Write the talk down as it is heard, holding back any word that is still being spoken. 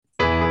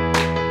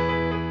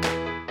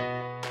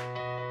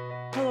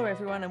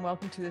everyone, and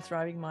welcome to the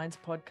Thriving Minds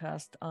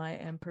podcast. I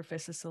am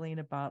Professor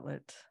Selena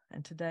Bartlett,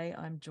 and today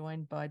I'm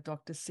joined by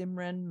Dr.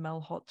 Simran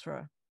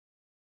Malhotra,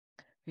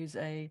 who's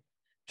a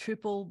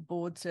triple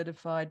board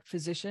certified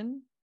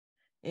physician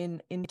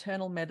in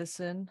internal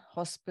medicine,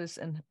 hospice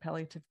and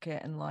palliative care,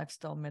 and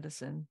lifestyle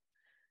medicine.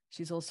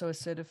 She's also a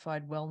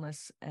certified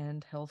wellness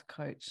and health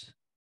coach.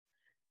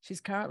 She's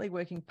currently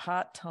working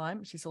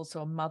part-time. She's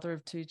also a mother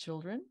of 2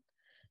 children.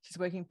 She's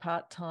working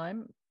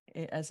part-time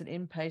as an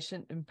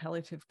inpatient and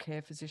palliative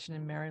care physician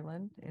in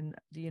Maryland in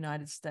the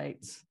United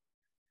States.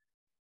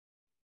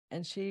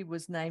 And she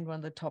was named one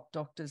of the top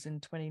doctors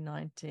in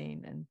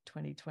 2019 and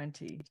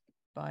 2020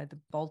 by the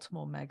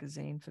Baltimore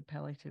Magazine for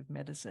Palliative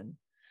Medicine.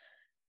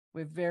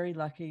 We're very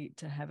lucky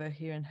to have her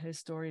here, and her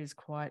story is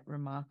quite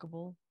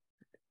remarkable.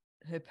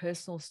 Her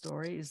personal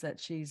story is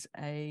that she's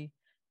a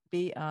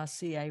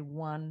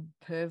BRCA1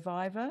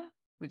 purvivor,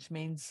 which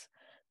means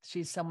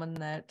she's someone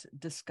that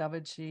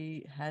discovered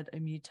she had a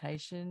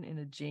mutation in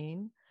a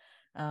gene.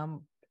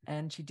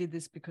 And she did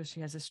this because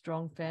she has a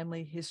strong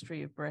family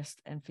history of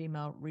breast and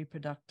female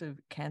reproductive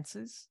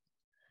cancers.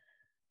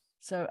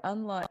 So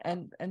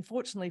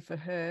fortunately for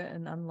her,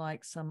 and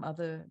unlike some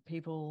other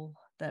people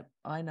that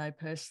I know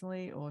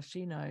personally or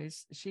she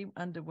knows, she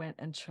underwent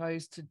and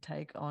chose to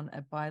take on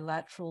a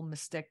bilateral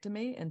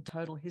mastectomy and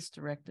total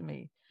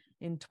hysterectomy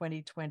in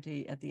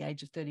 2020 at the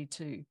age of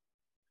 32.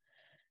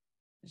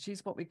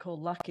 She's what we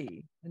call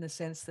lucky in the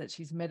sense that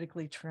she's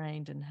medically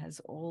trained and has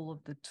all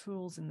of the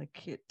tools in the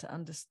kit to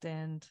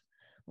understand,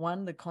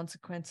 1, the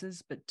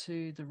consequences, but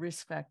 2, the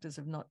risk factors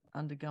of not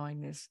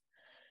undergoing this.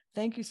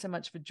 Thank you so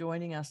much for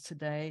joining us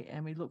today,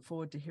 and we look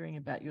forward to hearing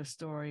about your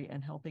story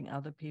and helping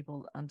other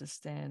people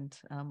understand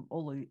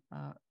all the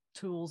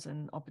tools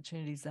and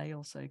opportunities they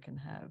also can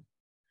have.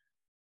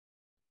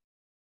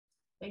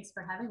 Thanks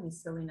for having me,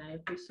 Selena. I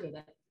appreciate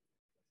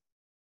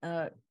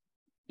it.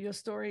 Your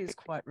story is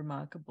quite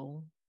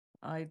remarkable.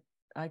 I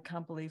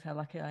can't believe how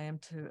lucky I am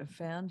to have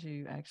found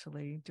you,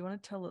 actually. Do you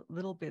want to tell a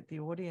little bit, the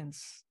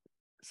audience,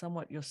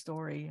 somewhat your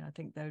story? I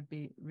think they would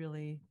be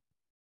really,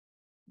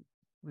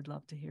 would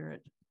love to hear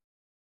it.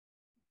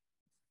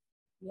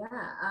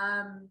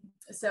 Yeah.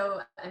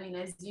 So, I mean,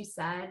 as you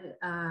said,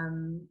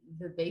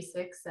 the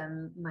basics,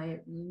 my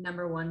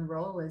number one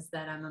role is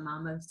that I'm a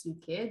mom of 2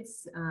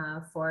 kids,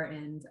 4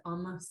 and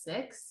almost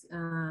 6,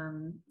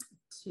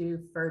 2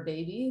 fur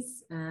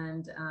babies,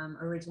 and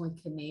originally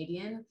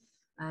Canadian.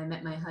 I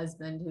met my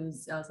husband,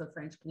 who's also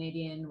French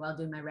Canadian, while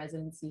doing my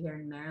residency here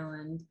in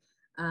Maryland.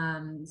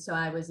 So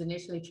I was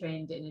initially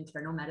trained in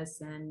internal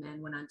medicine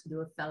and went on to do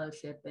a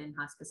fellowship in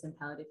hospice and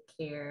palliative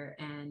care,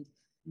 and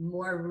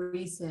more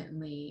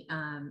recently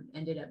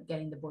ended up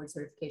getting the board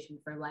certification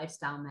for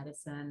lifestyle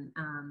medicine,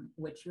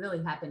 which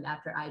really happened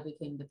after I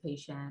became the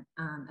patient,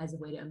 as a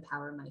way to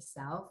empower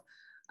myself.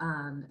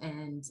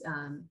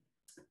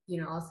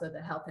 Also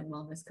the health and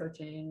wellness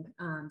coaching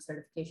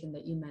certification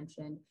that you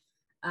mentioned.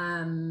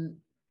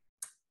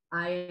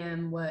 I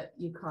am what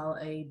you call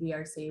a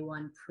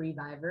BRCA1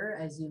 previvor,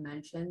 as you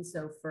mentioned.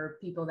 So for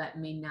people that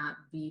may not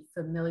be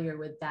familiar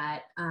with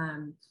that,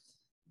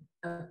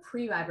 a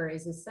previvor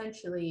is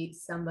essentially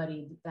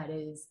somebody that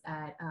is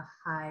at a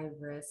high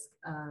risk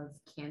of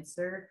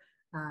cancer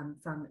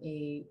from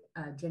a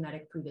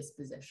genetic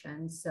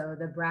predisposition. So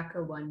the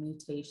BRCA1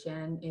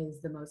 mutation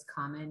is the most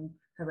common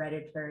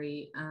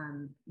hereditary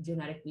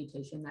genetic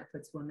mutation that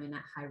puts women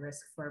at high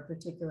risk for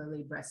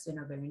particularly breast and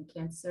ovarian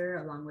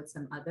cancer, along with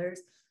some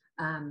others.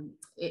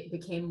 It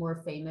became more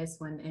famous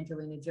when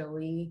Angelina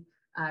Jolie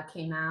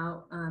came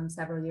out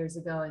several years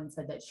ago and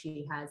said that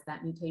she has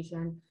that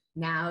mutation.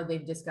 Now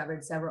they've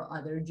discovered several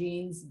other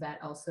genes that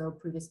also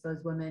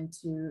predispose women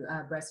to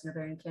breast and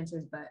ovarian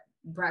cancers, but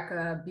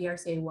BRCA,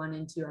 BRCA1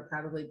 and 2 are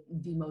probably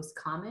the most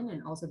common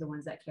and also the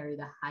ones that carry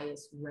the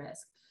highest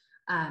risk.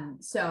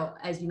 So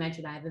as you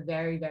mentioned, I have a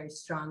very, very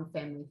strong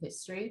family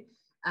history.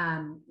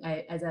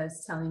 As I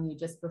was telling you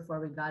just before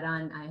we got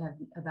on, I have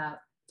about,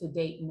 to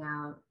date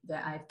now,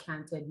 that I've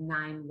counted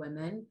 9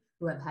 women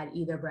who have had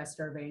either breast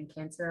or ovarian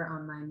cancer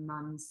on my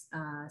mom's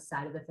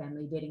side of the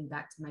family, dating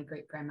back to my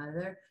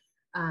great-grandmother.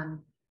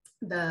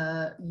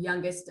 The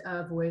youngest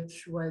of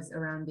which was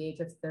around the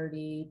age of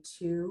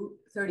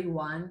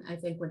 31, I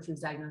think, when she was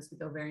diagnosed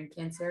with ovarian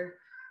cancer.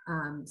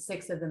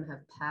 6 of them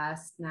have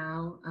passed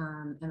now.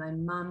 And my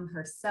mom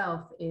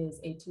herself is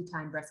a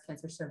 2-time breast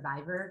cancer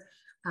survivor.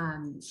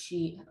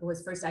 She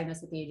was first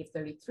diagnosed at the age of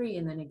 33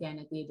 and then again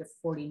at the age of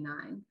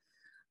 49.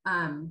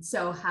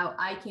 So how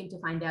I came to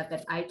find out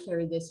that I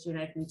carry this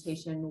genetic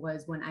mutation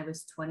was when I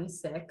was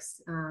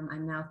 26.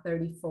 I'm now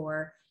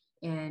 34.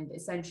 And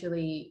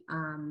essentially,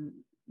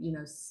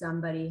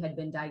 somebody had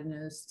been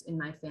diagnosed in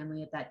my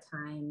family at that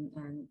time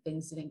and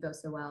things didn't go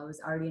so well. I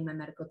was already in my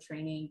medical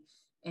training.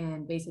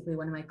 And basically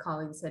one of my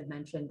colleagues had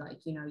mentioned,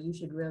 you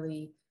should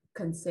really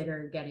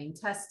consider getting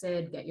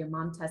tested, get your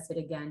mom tested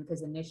again,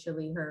 because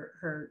initially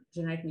her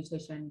genetic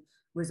mutation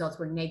results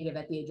were negative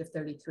at the age of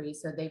 33.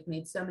 So they've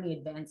made so many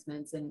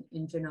advancements in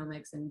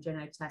genomics and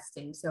genetic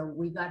testing. So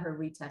we got her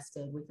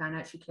retested. We found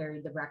out she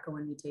carried the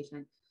BRCA1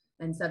 mutation.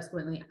 and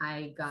subsequently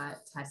I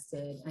got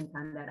tested and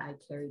found that I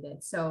carried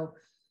it. So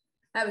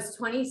I was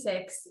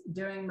 26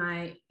 during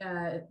my,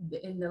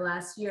 in the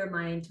last year of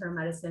my internal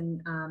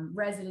medicine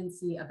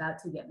residency, about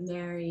to get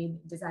married,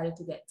 decided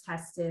to get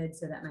tested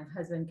so that my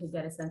husband could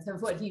get a sense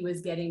of what he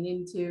was getting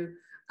into.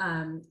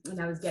 And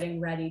I was getting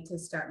ready to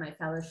start my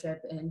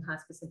fellowship in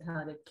hospice and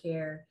palliative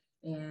care,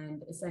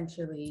 and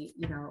essentially,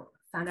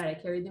 found out I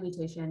carried the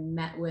mutation,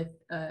 met with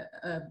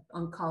a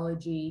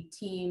oncology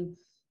team,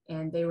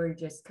 and they were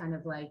just kind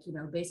of like,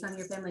 based on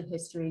your family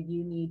history,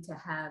 you need to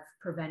have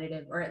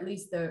preventative, or at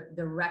least the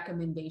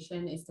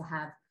recommendation is to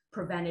have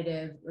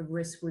preventative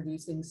risk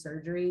reducing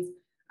surgeries.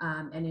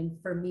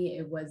 For me,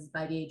 it was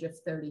by the age of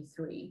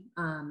 33.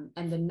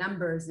 And the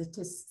numbers,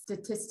 the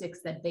statistics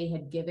that they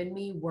had given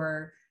me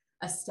were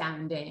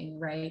astounding,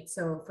 right?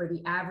 So for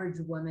the average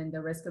woman,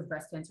 the risk of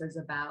breast cancer is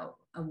about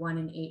a 1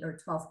 in 8 or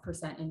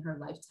 12% in her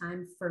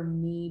lifetime. For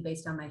me,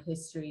 based on my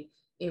history,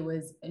 it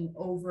was an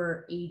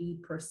over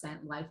 80%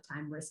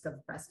 lifetime risk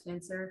of breast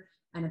cancer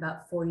and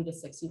about 40 to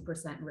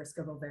 60% risk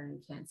of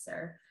ovarian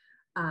cancer.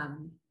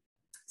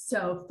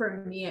 So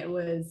for me, it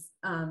was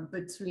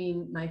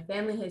between my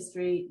family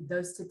history,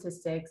 those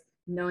statistics,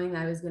 knowing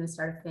I was going to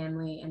start a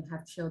family and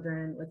have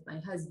children with my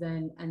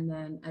husband, and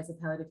then as a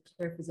palliative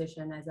care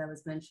physician, as I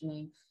was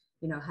mentioning,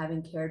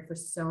 having cared for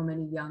so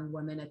many young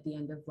women at the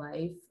end of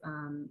life,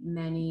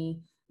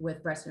 many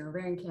with breast and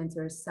ovarian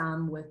cancer,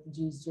 some with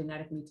these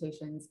genetic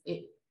mutations.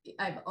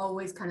 I've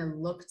always kind of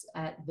looked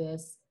at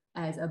this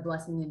as a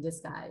blessing in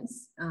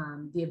disguise,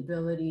 the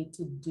ability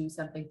to do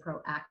something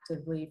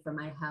proactively for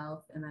my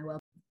health and my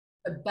well,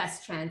 the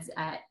best chance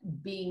at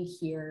being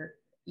here,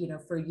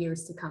 for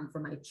years to come for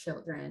my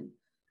children.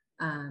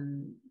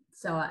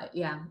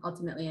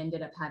 Ultimately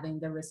ended up having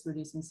the risk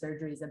reducing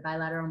surgeries, a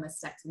bilateral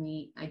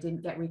mastectomy. I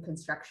didn't get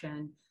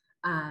reconstruction,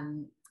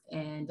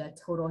 and a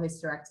total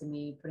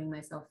hysterectomy, putting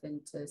myself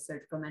into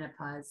surgical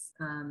menopause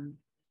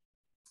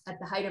at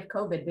the height of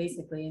COVID,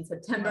 basically in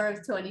September of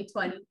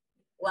 2020,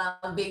 while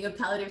being a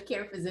palliative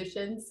care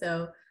physician.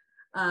 So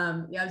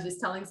I was just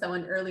telling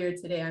someone earlier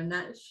today, I'm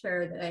not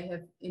sure that I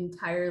have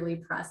entirely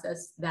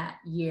processed that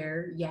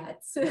year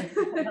yet.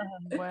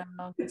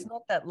 Wow, it's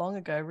not that long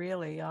ago,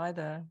 really,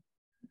 either.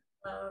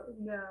 Oh,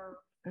 no.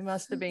 It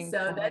must have been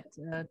quite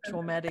a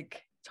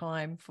traumatic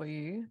time for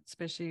you,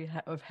 especially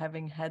of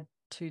having had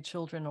 2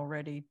 children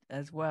already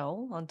as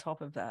well, on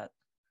top of that.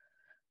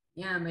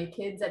 Yeah, my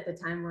kids at the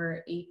time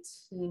were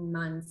 18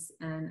 months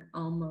and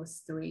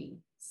almost 3.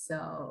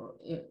 So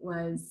it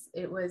was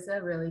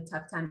a really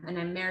tough time. And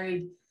I'm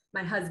married.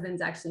 My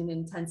husband's actually an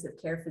intensive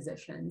care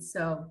physician.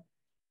 So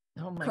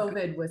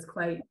COVID was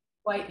quite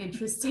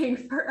interesting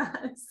for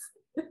us.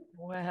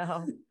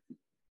 Wow.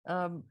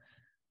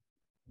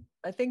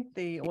 I think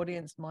the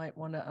audience might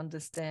want to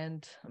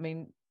understand. I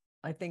mean,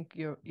 I think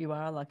you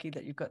are lucky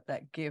that you've got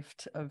that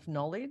gift of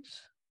knowledge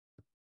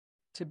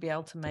to be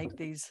able to make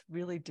these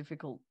really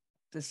difficult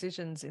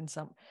decisions.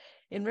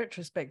 In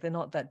retrospect, they're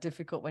not that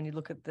difficult when you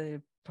look at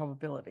the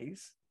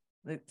probabilities.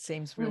 It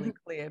seems really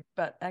clear,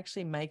 but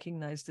actually making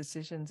those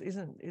decisions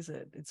isn't, is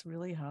it? It's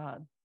really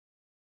hard.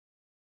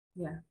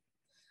 Yeah.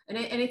 And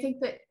I think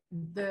that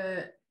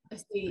the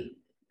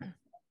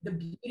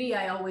beauty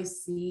I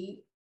always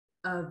see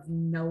of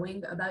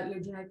knowing about your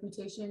genetic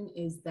mutation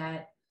is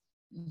that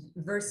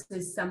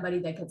versus somebody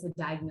that gets a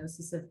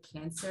diagnosis of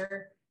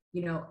cancer,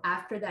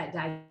 after that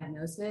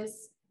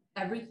diagnosis,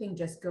 everything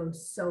just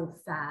goes so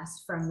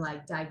fast, from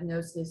like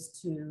diagnosis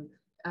to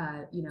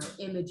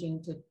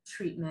imaging to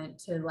treatment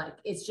to like,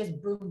 it's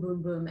just boom,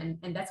 boom, boom.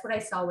 And that's what I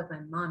saw with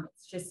my mom.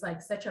 It's just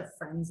like such a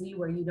frenzy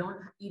where you don't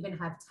even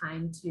have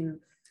time to,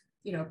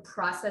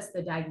 process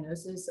the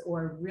diagnosis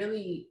or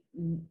really,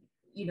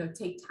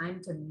 take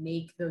time to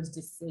make those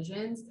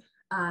decisions.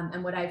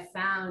 And what I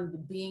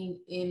found being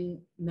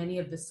in many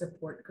of the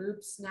support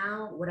groups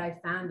now, what I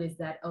found is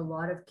that a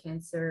lot of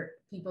cancer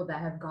people that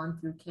have gone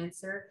through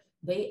cancer,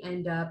 they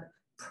end up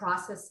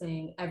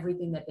processing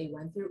everything that they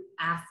went through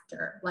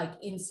after, like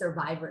in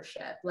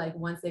survivorship, like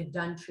once they've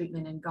done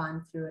treatment and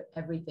gone through it,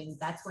 everything,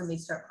 that's when they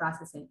start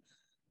processing.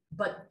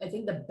 But I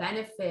think the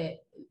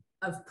benefit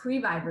of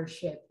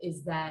pre-vivorship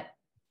is that,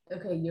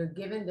 okay, you're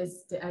given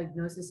this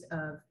diagnosis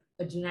of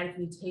a genetic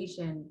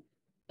mutation,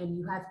 and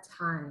you have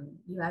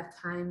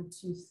time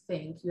to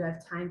think, you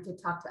have time to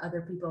talk to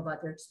other people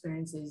about their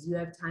experiences, you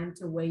have time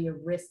to weigh your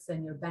risks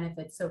and your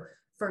benefits. So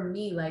for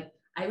me, like,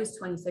 I was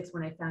 26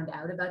 when I found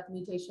out about the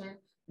mutation.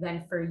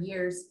 Then for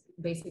years,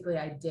 basically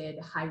I did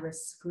high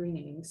risk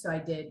screening. So I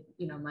did,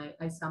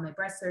 I saw my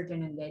breast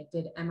surgeon and they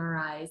did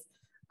MRIs.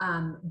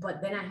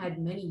 But then I had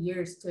many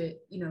years to,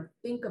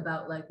 think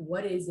about like,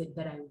 what is it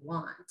that I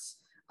want?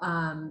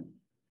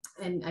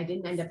 And I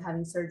didn't end up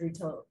having surgery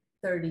till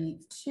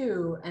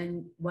 32.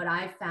 And what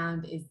I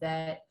found is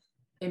that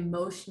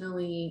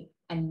emotionally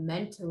and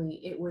mentally,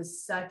 it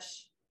was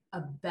such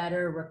a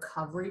better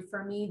recovery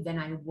for me than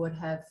I would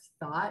have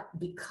thought,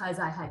 because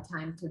I had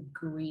time to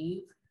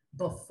grieve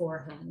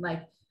beforehand.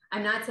 Like,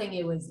 I'm not saying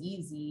it was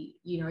easy.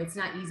 It's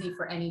not easy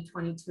for any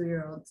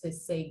 22-year-old to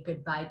say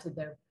goodbye to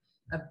their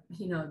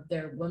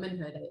their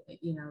womanhood,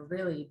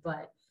 really,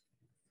 but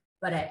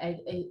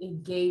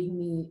it gave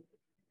me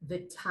the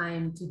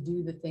time to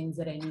do the things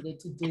that I needed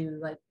to do.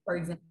 Like, for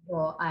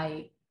example,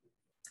 I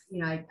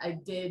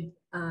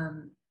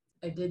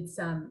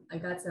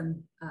got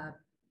some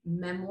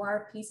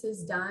memoir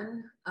pieces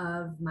done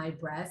of my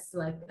breasts.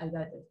 Like, I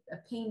got a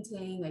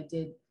painting,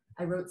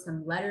 I wrote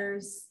some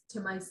letters to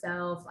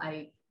myself.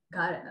 I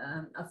got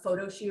a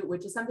photo shoot,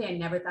 which is something I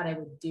never thought I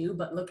would do,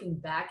 but looking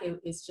back,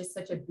 it's just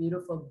such a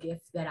beautiful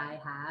gift that I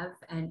have,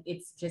 and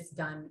it's just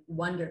done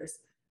wonders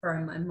for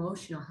my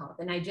emotional health.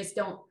 And I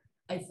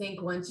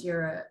think once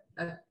you're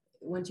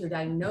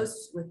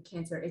diagnosed with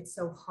cancer, it's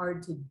so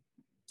hard to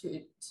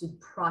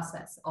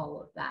process all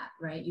of that,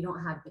 right? You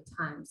don't have the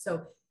time.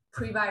 So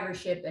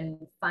previvorship and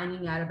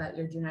finding out about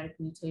your genetic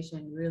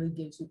mutation really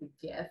gives you the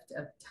gift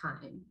of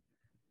time.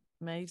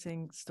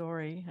 Amazing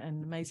story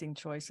and amazing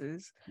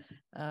choices.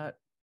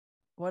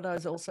 What I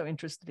was also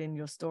interested in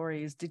your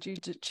story is, did you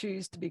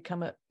choose to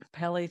become a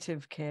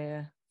palliative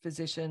care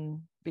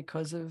physician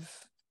because of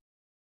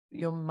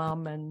your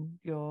mum and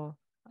your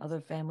other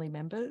family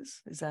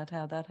members? Is that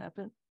how that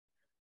happened?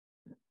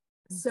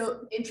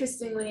 So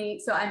interestingly,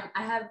 I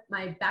have,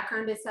 my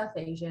background is South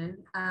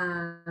Asian,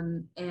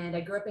 and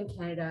I grew up in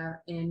Canada.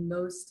 And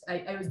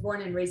I was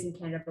born and raised in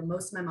Canada, but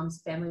most of my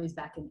mom's family is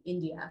back in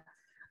India.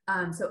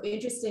 So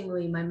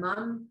interestingly, my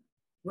mom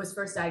was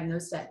first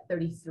diagnosed at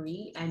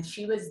 33, and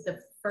she was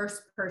the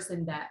first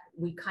person that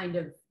we kind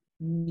of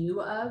knew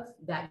of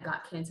that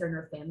got cancer in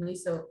her family.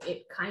 So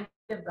it kind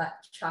of got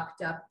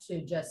chalked up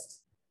to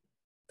just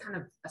kind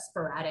of a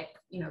sporadic,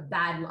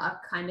 bad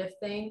luck kind of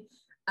thing.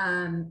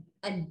 And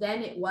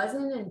then it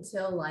wasn't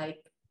until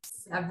like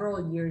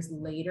several years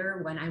later,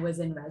 when I was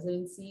in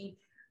residency,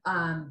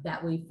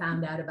 that we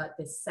found out about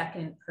this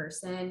second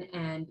person,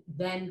 and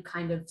then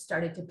kind of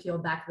started to peel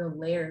back the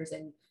layers.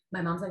 And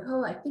my mom's like,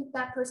 oh, I think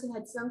that person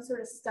had some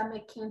sort of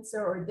stomach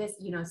cancer, or this,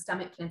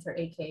 stomach cancer,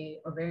 aka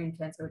ovarian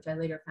cancer, which I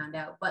later found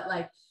out. But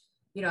like,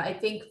 I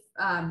think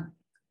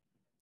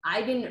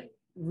I didn't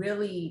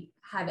really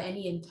have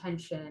any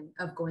intention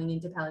of going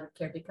into palliative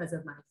care because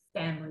of my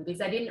family,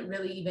 because I didn't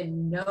really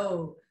even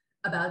know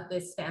about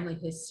this family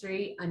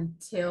history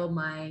until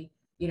my,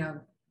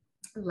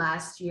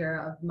 last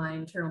year of my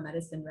internal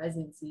medicine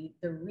residency.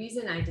 The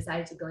reason I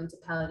decided to go into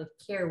palliative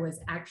care was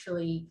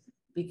actually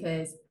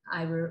because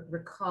I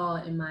recall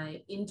in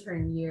my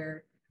intern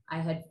year, I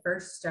had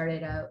first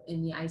started out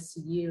in the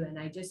ICU, and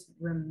I just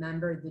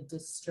remember the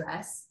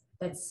distress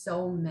that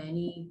so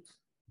many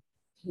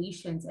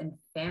patients and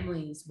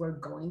families were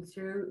going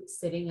through,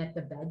 sitting at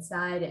the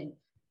bedside and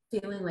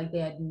feeling like they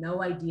had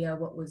no idea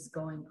what was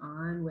going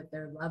on with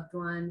their loved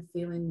one,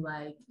 feeling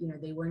like,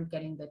 they weren't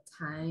getting the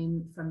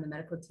time from the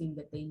medical team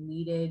that they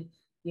needed,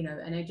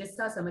 and I just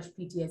saw so much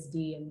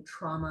PTSD and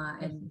trauma.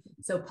 And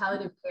so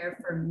palliative care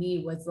for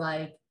me was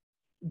like,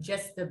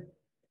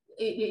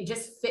 it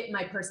just fit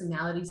my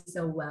personality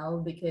so well,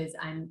 because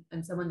I'm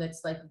someone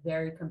that's like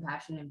very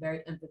compassionate and very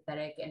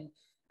empathetic, and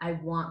I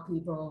want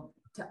people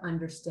to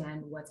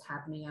understand what's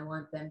happening. I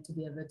want them to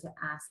be able to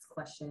ask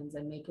questions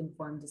and make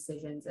informed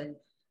decisions. And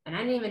I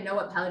didn't even know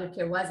what palliative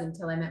care was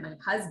until I met my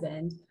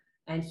husband.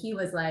 And he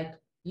was like,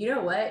 you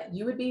know what,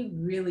 you would be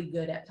really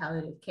good at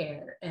palliative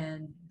care.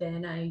 And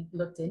then I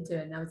looked into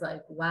it, and I was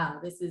like, wow,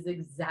 this is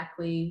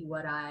exactly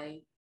what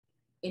I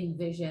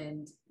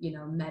envisioned,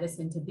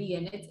 medicine to be.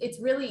 And it's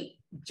really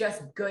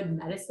just good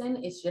medicine.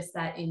 It's just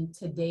that in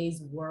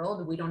today's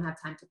world, we don't have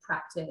time to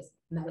practice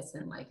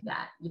medicine like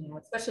that,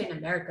 especially in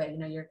America.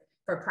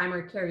 For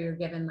primary care, you're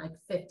given like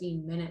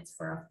 15 minutes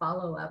for a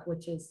follow-up,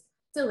 which is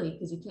silly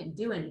because you can't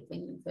do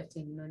anything in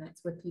 15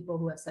 minutes with people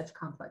who have such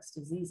complex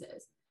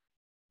diseases.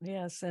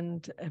 Yes.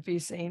 And have you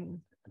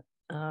seen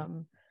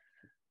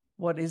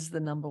what is the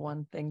number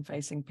one thing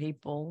facing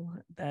people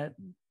that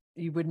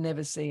you would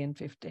never see in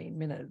 15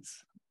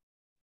 minutes?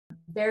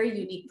 Very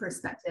unique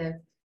perspective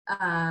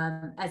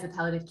as a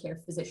palliative care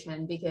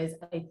physician, because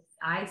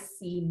I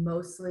see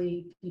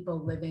mostly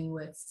people living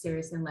with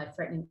serious and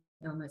life-threatening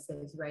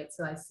illnesses, right?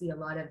 So I see a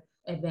lot of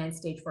advanced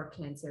stage 4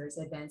 cancers,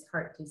 advanced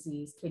heart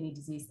disease, kidney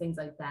disease, things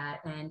like that.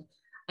 And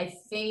I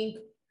think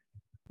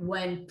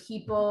when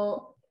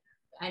people,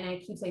 and I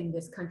keep saying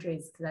this country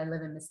is because I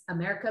live in this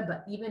America,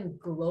 but even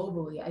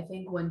globally, I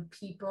think when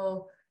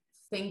people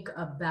think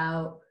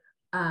about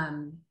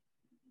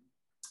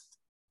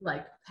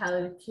like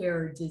palliative care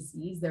or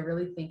disease, they're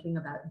really thinking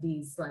about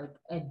these like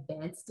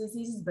advanced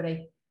diseases. But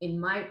in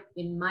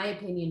my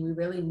opinion, we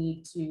really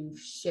need to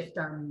shift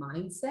our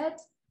mindset,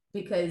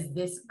 because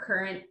this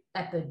current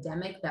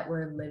epidemic that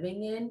we're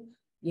living in,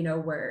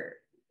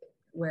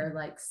 where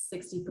like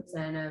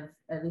 60% of,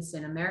 at least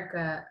in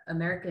America,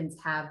 Americans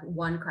have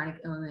one chronic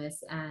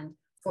illness, and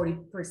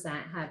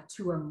 40% have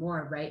 2 or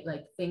more, right?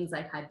 Like things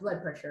like high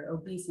blood pressure,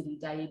 obesity,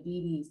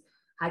 diabetes,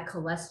 high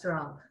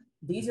cholesterol.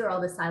 These are all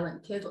the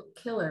silent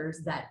killers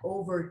that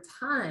over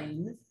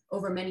time,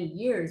 over many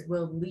years,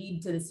 will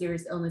lead to the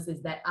serious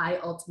illnesses that I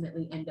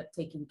ultimately end up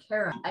taking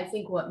care of. I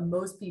think what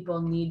most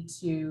people need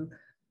to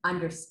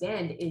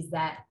understand is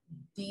that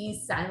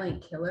these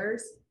silent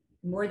killers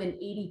more than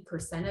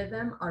 80% of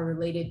them are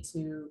related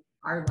to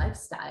our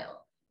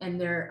lifestyle, and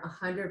they're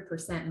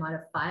 100%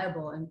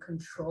 modifiable and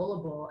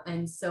controllable.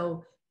 And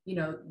so, you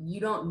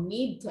don't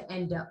need to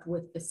end up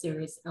with the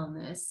serious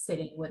illness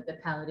sitting with the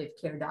palliative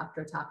care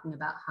doctor talking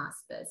about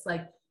hospice.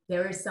 Like,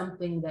 there is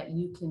something that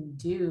you can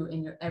do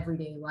in your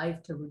everyday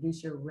life to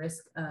reduce your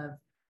risk of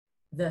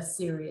the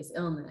serious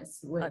illness,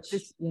 which,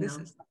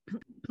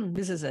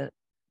 this is a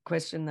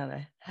question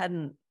that I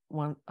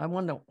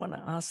want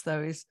to ask,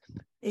 though, is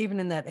even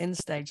in that end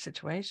stage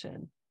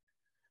situation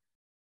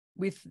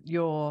with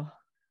your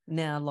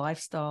now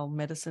lifestyle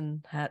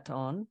medicine hat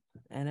on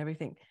and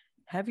everything,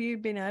 have you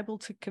been able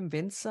to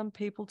convince some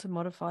people to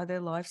modify their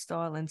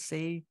lifestyle and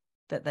see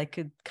that they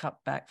could cut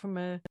back from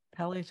a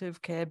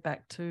palliative care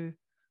back to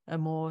a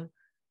more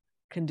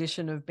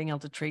condition of being able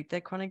to treat their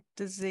chronic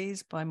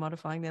disease by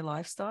modifying their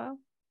lifestyle?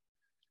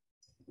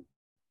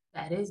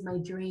 That is my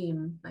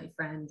dream, my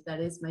friend. That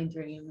is my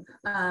dream.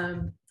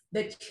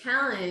 The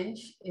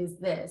challenge is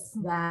this,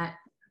 that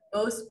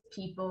most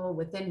people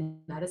within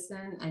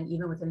medicine and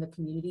even within the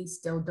community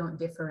still don't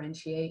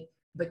differentiate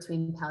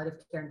between palliative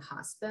care and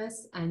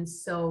hospice. And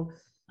so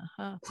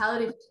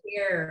palliative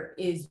care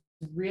is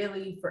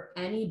really for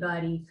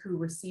anybody who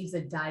receives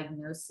a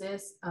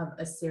diagnosis of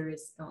a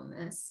serious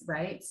illness,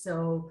 right?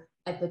 So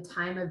at the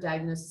time of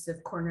diagnosis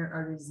of coronary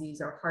artery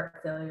disease or heart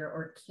failure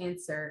or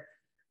cancer,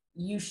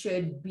 you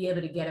should be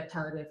able to get a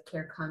palliative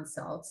care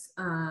consult.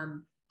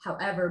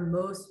 However,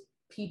 most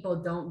people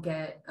don't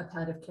get a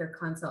palliative care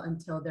consult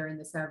until they're in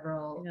the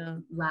several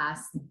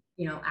last,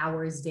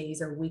 hours,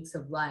 days, or weeks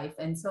of life.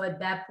 And so at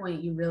that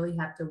point, you really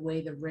have to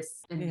weigh the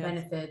risks and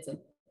benefits and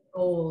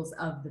goals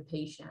of the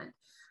patient.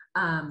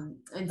 And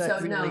so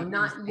really no,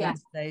 not yet.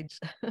 Stage.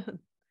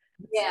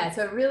 Yeah,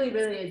 so it really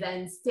is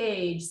end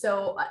stage.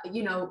 So,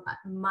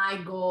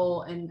 my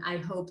goal, and I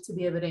hope to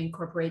be able to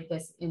incorporate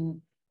this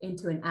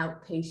into an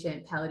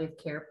outpatient palliative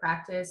care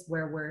practice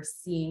where we're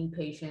seeing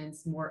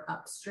patients more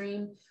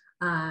upstream.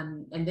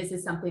 And this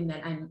is something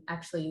that I'm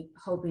actually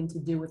hoping to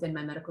do within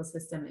my medical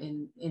system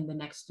in the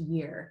next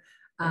year,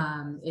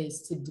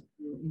 is to do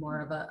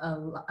more of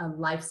a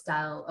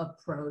lifestyle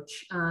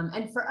approach.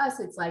 And for us,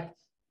 it's like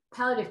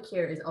palliative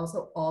care is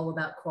also all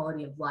about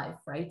quality of life,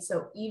 right?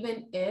 So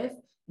even if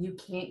you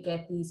can't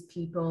get these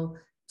people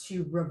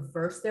to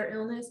reverse their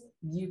illness,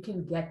 you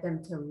can get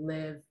them to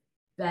live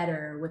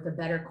better with a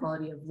better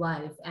quality of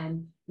life.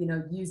 And,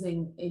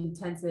 using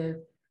intensive,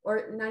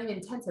 or not even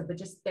intensive, but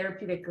just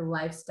therapeutic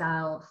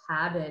lifestyle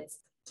habits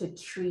to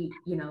treat,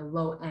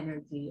 low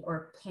energy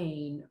or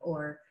pain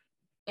or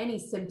any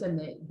symptom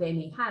that they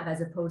may have,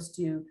 as opposed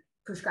to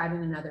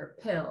prescribing another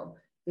pill.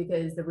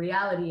 Because the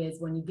reality is,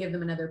 when you give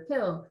them another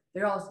pill,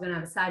 they're also going to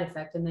have a side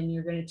effect, and then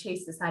you're going to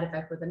chase the side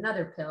effect with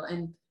another pill.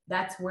 And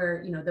that's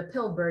where, the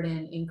pill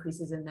burden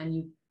increases, and then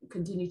you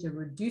continue to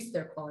reduce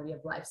their quality of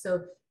life.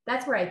 So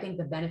that's where I think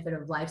the benefit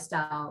of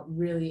lifestyle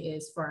really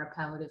is for our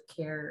palliative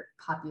care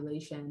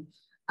population.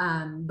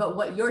 But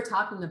what you're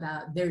talking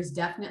about, there's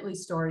definitely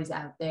stories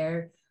out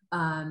there.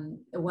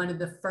 One of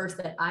the first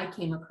that I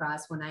came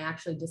across when I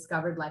actually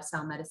discovered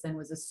lifestyle medicine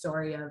was a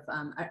story of,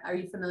 are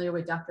you familiar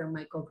with Dr.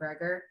 Michael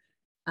Greger?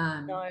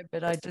 No,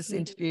 but I just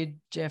interviewed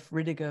Jeff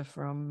Ridiger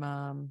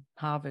from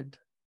Harvard,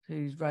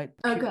 who's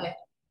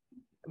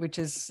which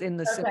is in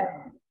the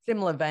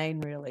similar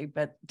vein, really,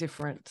 but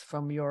different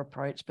from your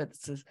approach. But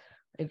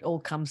it all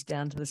comes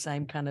down to the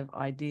same kind of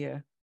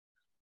idea.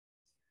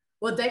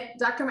 Well,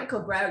 Dr.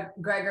 Michael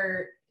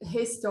Greger,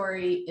 his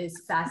story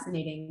is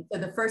fascinating. So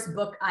the first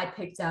book I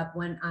picked up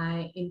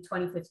in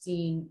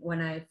 2015,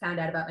 when I found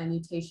out about my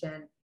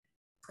mutation,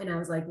 and I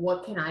was like,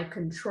 what can I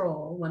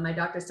control? When my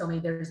doctors told me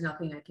there's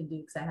nothing I can do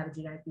because I have a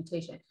genetic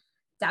mutation,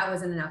 that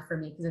wasn't enough for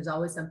me, because there's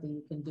always something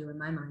you can do in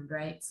my mind,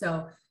 right?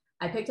 So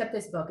I picked up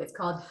this book. It's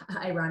called,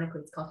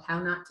 ironically, it's called How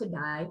Not to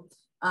Die,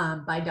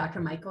 by Dr.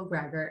 Michael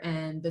Greger.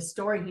 And the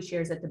story he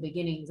shares at the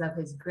beginning is of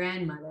his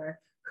grandmother,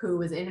 who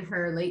was in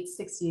her late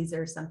 60s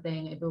or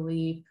something, I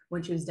believe,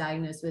 when she was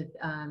diagnosed with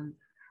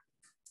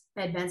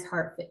advanced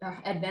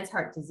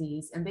heart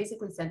disease, and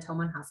basically sent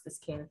home on hospice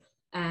care.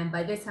 And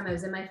by this time I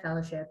was in my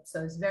fellowship,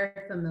 so I was very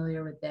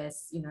familiar with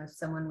this,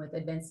 someone with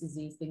advanced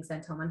disease being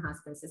sent home on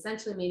hospice,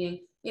 essentially meaning,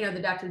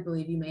 the doctors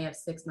believe you may have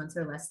 6 months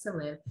or less to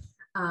live.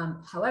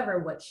 However,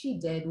 what she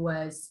did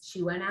was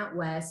she went out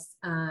west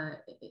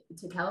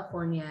to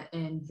California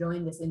and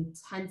joined this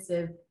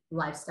intensive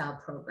lifestyle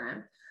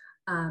program,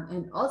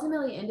 and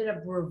ultimately ended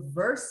up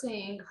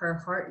reversing her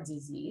heart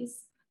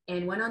disease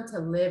and went on to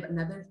live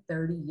another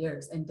 30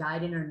 years and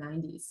died in her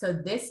 90s. So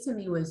this to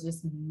me was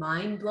just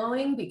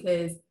mind-blowing,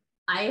 because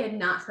I had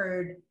not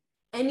heard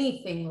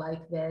anything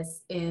like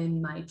this in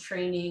my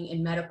training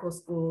in medical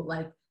school.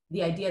 Like,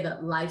 the idea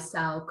that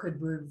lifestyle could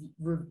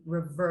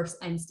reverse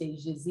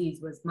end-stage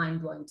disease was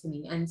mind-blowing to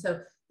me. And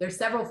so there's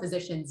several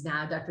physicians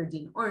now, Dr.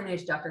 Dean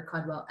Ornish, Dr.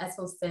 Caldwell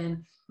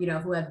Esselstyn,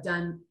 who have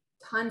done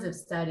tons of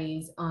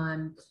studies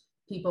on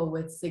people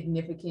with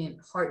significant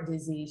heart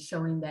disease,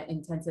 showing that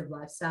intensive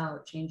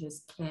lifestyle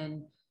changes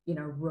can,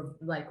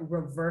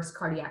 reverse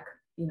cardiac,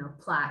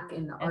 plaque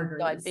in the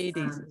arteries.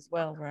 Diabetes as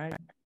well, right?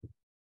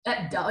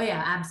 Oh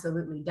yeah,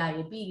 absolutely.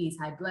 Diabetes,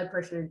 high blood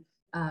pressure,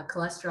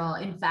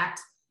 cholesterol. In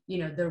fact,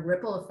 the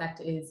ripple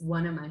effect is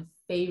one of my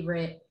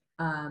favorite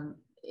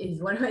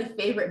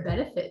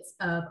benefits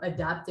of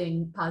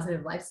adopting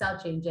positive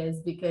lifestyle changes,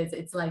 because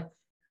it's like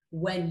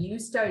when you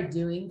start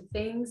doing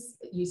things,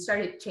 you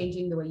started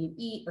changing the way you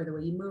eat or the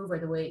way you move or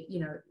the way,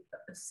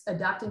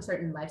 adopting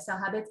certain lifestyle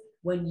habits.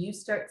 When you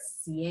start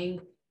seeing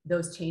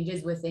those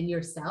changes within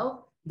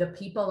yourself, the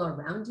people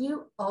around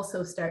you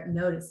also start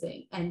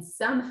noticing. And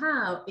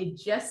somehow it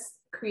just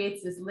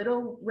creates this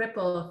little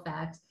ripple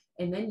effect.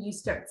 And then you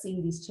start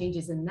seeing these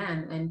changes in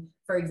them. And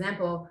for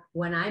example,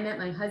 when I met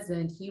my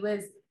husband, he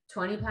was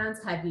 20 pounds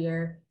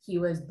heavier. He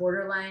was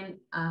borderline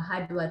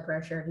high blood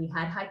pressure. He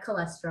had high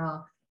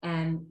cholesterol.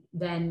 And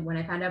then when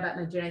I found out about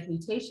my genetic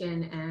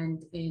mutation,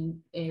 and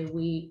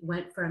we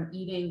went from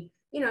eating,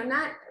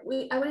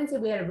 I wouldn't say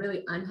we had a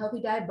really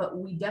unhealthy diet, but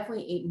we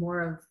definitely ate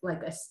more of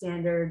like a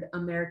standard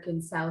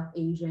American South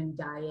Asian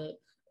diet.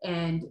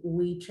 And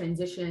we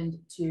transitioned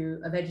to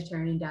a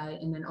vegetarian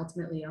diet, and then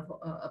ultimately a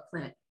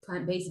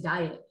plant-based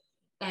diet.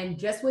 And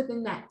just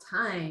within that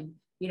time,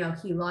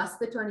 he lost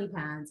the 20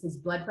 pounds, his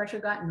blood pressure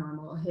got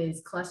normal,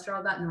 his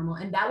cholesterol got normal.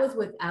 And that was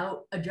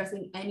without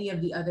addressing any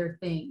of the other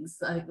things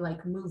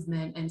like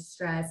movement and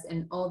stress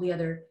and all the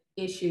other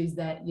issues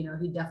that,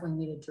 he definitely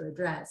needed to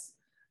address.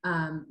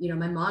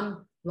 My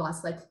mom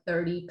lost like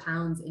 30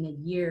 pounds in a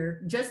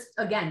year, just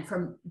again,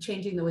 from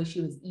changing the way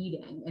she was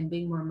eating and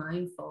being more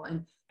mindful.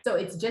 And so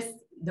it's just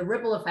the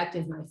ripple effect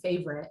is my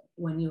favorite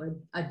when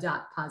you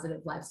adopt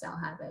positive lifestyle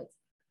habits.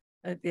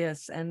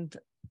 Yes. And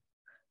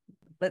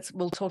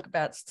we'll talk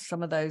about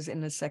some of those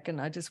in a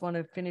second. I just want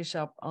to finish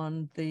up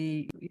on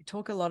you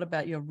talk a lot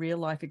about your real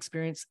life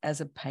experience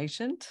as a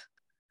patient,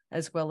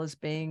 as well as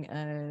being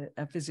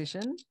a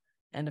physician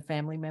and a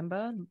family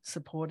member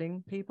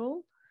supporting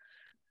people.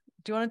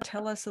 Do you want to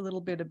tell us a little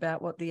bit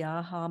about what the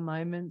aha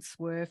moments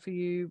were for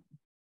you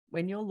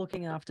when you're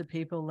looking after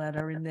people that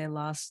are in their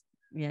last,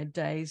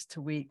 days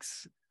to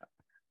weeks?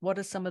 What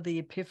are some of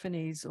the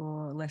epiphanies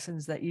or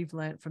lessons that you've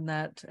learned from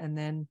that? And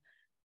then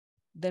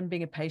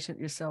being a patient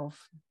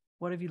yourself,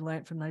 what have you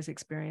learned from those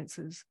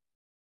experiences?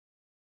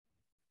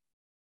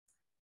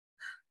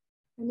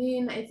 I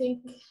mean, I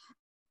think,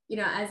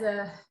 as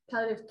a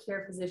palliative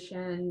care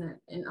physician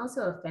and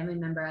also a family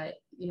member,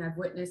 I've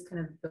witnessed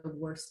kind of the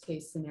worst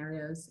case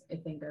scenarios, I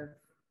think,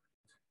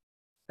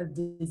 of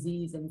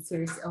disease and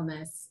serious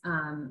illness,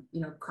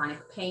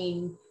 chronic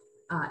pain,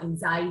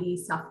 anxiety,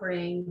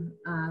 suffering,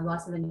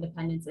 loss of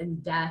independence,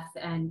 and death.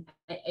 And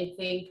I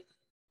think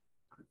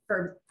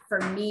for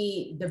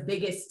me, the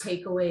biggest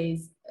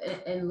takeaways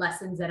and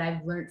lessons that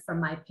I've learned from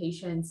my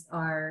patients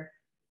are,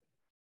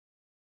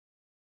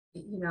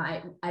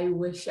 I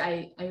wish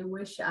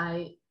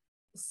I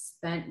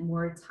spent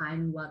more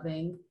time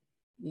loving.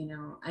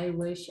 I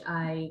wish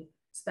I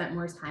spent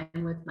more time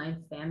with my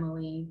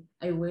family.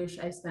 I wish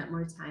I spent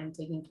more time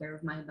taking care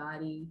of my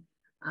body.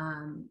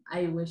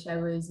 I wish I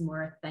was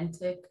more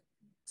authentic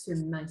to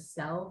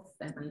myself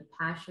and my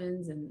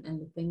passions and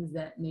the things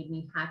that made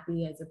me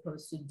happy, as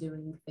opposed to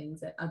doing things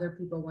that other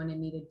people wanted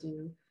me to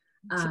do.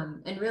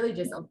 And really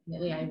just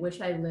ultimately, I wish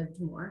I lived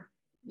more,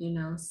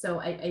 so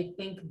I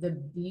think the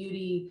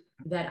beauty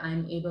that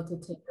I'm able to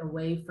take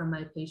away from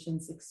my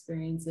patients'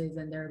 experiences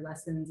and their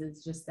lessons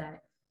is just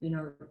that,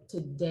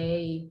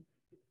 today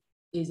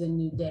is a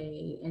new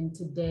day. And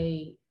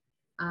today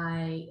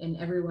I and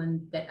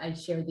everyone that I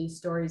share these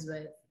stories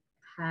with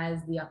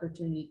has the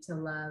opportunity to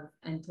love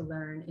and to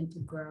learn and to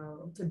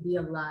grow, to be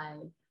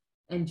alive,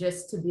 and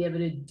just to be able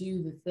to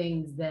do the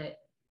things that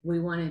we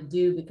want to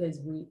do, because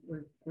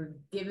we're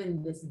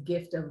given this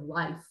gift of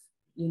life.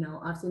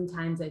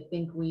 Oftentimes I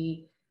think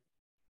we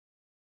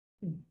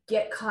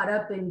get caught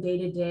up in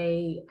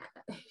day-to-day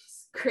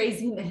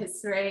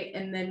craziness, right?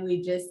 And then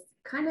we just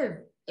kind of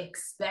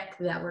expect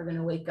that we're going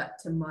to wake up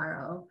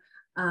tomorrow.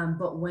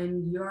 But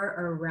when you're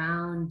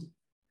around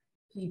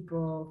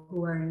people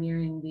who are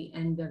nearing the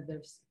end of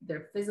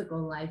their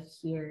physical life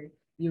here,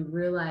 you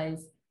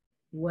realize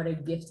what a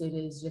gift it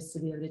is just to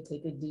be able to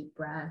take a deep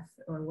breath,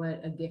 or what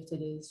a gift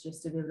it is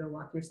just to be able to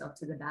walk yourself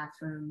to the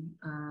bathroom.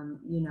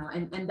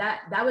 And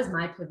that was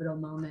my pivotal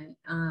moment.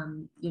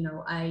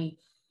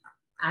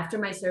 After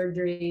my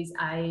surgeries,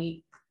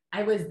 I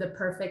was the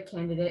perfect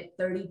candidate,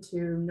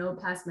 32, no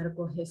past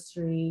medical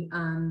history.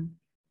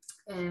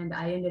 And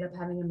I ended up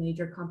having a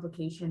major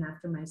complication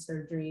after my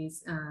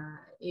surgeries.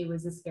 It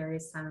was the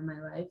scariest time of my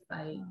life.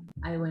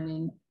 I went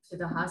into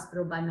the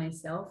hospital by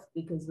myself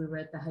because we were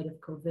at the height of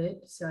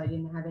COVID, so I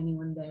didn't have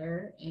anyone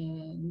there.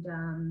 And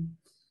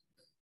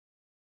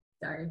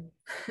sorry.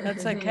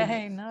 That's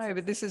okay. No,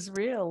 but this is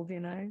real.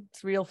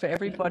 It's real for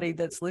everybody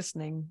that's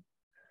listening.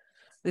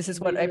 This is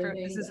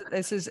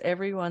this is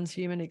everyone's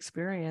human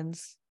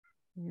experience.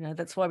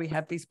 That's why we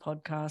have these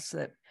podcasts,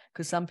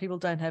 because some people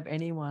don't have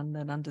anyone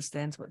that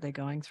understands what they're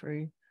going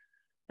through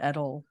at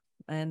all.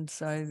 And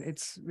so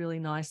it's really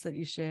nice that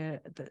you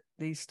share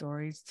these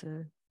stories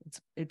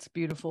it's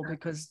beautiful,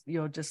 because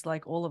you're just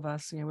like all of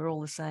us, we're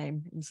all the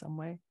same in some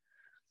way.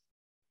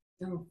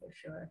 Oh, for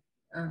sure.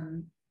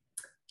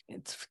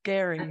 It's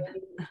scary.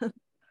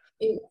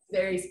 It's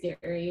very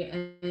scary.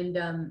 And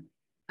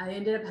I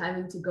ended up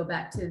having to go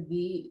back to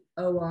the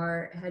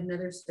OR, had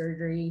another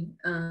surgery.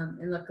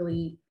 And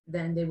luckily,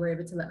 then they were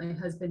able to let my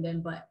husband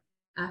in. But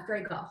after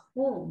I got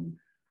home,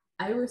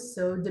 I was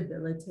so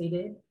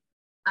debilitated.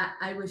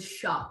 I was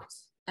shocked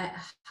at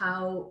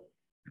how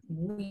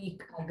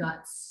weak I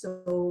got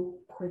so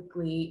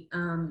quickly.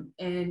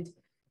 And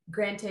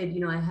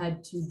granted, I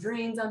had two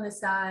drains on the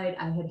side.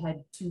 I had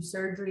had two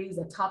surgeries,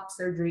 a top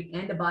surgery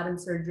and a bottom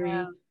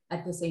surgery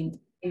at the same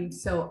time.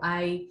 So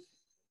I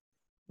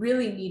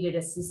really needed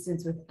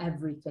assistance with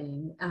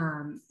everything.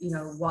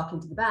 Walking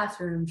to the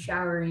bathroom,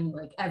 showering,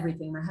 like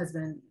everything. My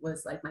husband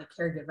was like my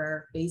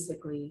caregiver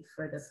basically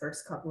for the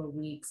first couple of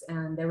weeks.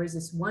 And there was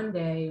this one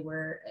day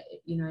where,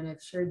 and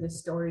I've shared this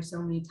story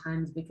so many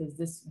times because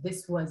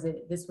this was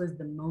it. This was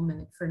the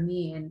moment for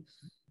me. And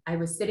I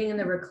was sitting in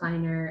the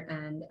recliner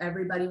and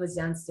everybody was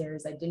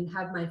downstairs. I didn't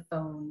have my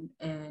phone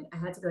and I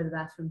had to go to the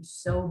bathroom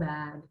so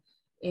bad.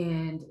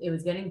 And it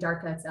was getting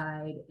dark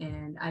outside,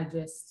 and I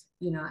just,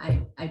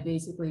 I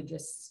basically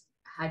just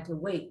had to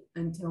wait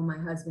until my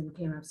husband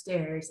came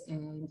upstairs.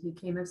 And he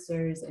came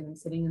upstairs and I'm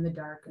sitting in the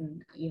dark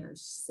and,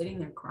 sitting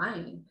there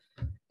crying.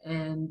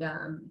 And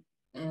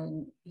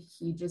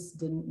he just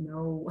didn't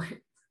know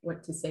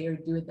what to say or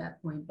do at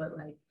that point. But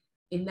like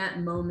in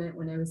that moment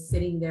when I was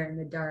sitting there in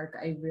the dark,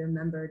 I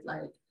remembered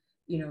like,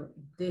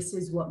 this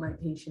is what my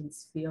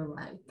patients feel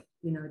like,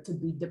 to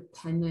be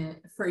dependent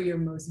for your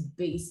most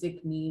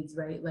basic needs,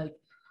 right? Like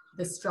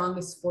the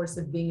strongest force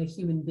of being a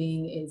human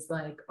being is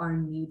like our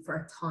need for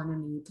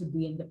autonomy, to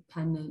be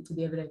independent, to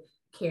be able to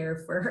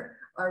care for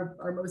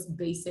our most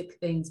basic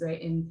things,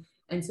 right?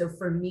 And so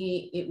for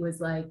me, it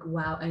was like,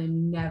 wow, I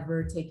am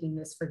never taking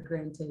this for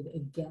granted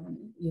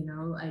again,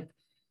 like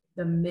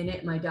the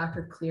minute my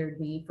doctor cleared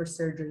me for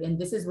surgery, and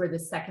this is where the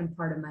second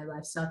part of my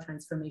lifestyle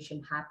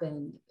transformation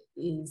happened,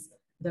 is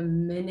the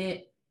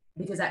minute,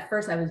 because at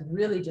first I was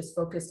really just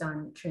focused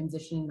on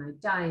transitioning my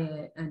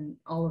diet and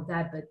all of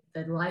that, but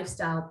the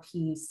lifestyle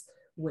piece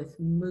with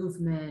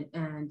movement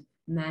and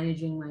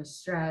managing my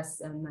stress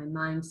and my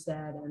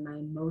mindset and my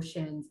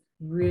emotions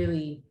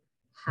really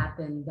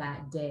happened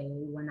that day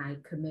when I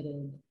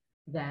committed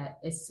that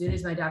as soon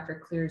as my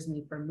doctor clears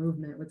me for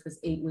movement, which was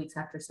 8 weeks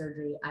after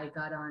surgery, I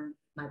got on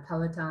my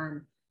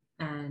Peloton.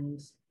 And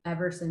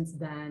ever since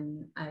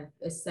then, I've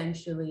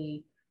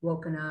essentially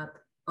woken up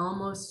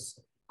almost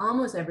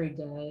every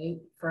day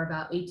for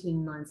about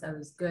 18 months. I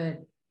was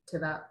good to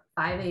about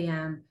 5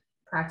 a.m.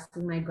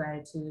 practicing my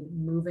gratitude,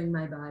 moving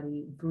my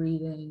body,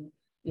 breathing,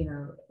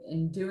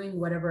 and doing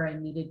whatever I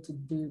needed to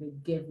do to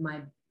give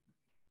my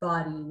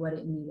body what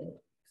it needed,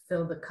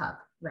 fill the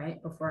cup,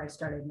 right, before I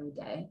started my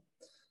day.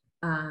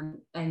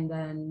 And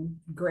then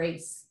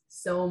grace,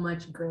 so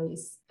much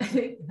grace.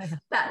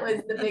 That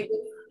was the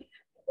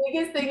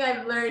biggest thing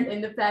I've learned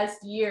in the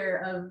past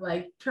year of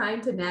like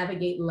trying to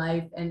navigate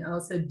life and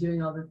also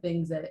doing all the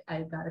things that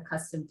I got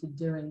accustomed to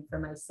doing for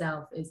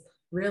myself, is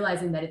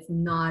realizing that it's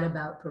not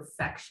about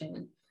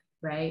perfection,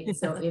 right?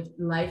 So if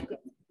life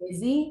gets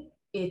busy,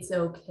 it's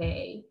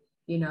okay,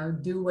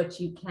 do what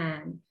you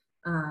can.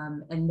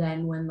 And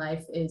then when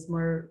life is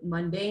more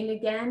mundane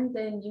again,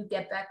 then you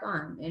get back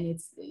on, and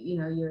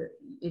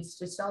it's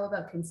just all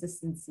about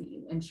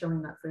consistency and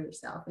showing up for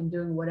yourself and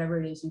doing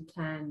whatever it is you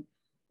can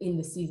in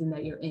the season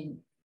that you're in.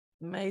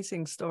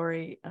 Amazing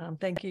story.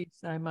 Thank you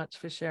so much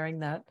for sharing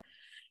that.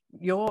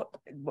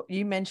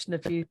 You mentioned a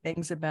few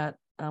things about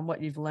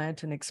what you've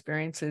learned and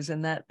experiences,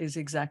 and that is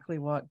exactly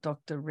what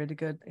Dr.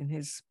 Ridigut in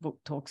his book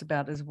talks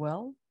about as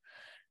well.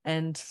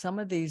 And some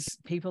of these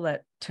people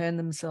that turn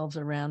themselves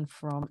around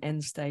from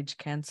end-stage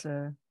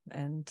cancer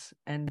and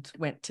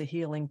went to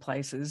healing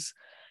places,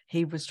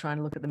 he was trying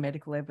to look at the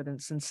medical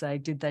evidence and say,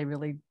 did they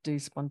really do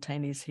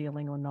spontaneous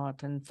healing or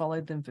not, and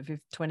followed them for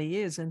 20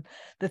 years. And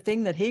the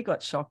thing that he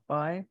got shocked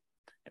by,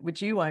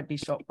 which you won't be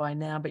shocked by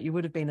now, but you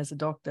would have been as a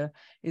doctor,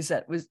 is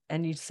that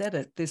and you said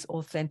it, this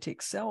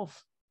authentic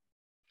self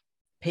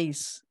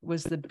piece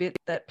was the bit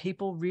that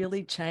people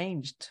really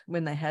changed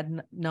when they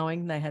had,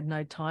 knowing they had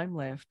no time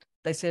left.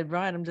 They said,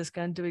 right, I'm just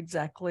going to do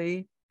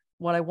exactly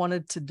what I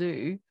wanted to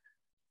do.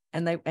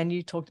 And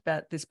you talked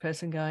about this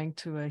person going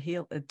to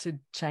to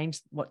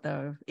change what they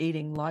were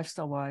eating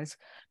lifestyle wise,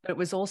 but it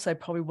was also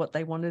probably what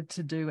they wanted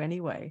to do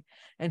anyway.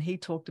 And he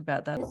talked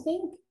about that. I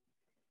think,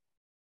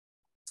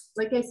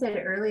 like I said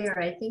earlier,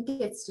 I think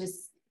it's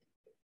just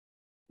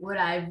what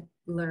I've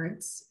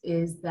learned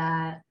is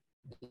that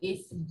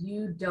if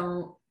you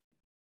don't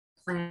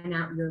plan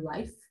out your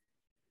life,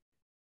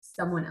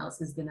 someone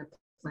else is going to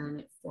plan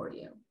it for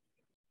you.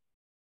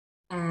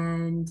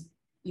 And,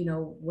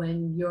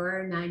 when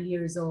you're 90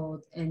 years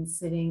old and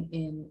sitting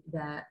in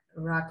that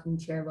rocking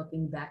chair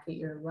looking back at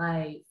your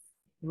life,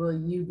 will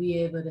you be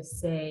able to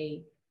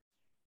say,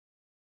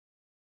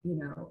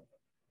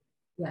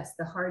 yes,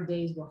 the hard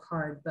days were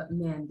hard, but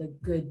man, the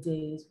good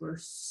days were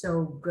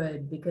so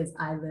good because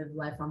I lived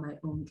life on my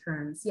own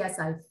terms. Yes,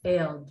 I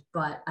failed,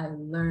 but I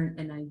learned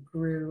and I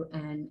grew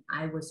and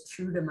I was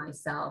true to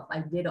myself. I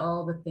did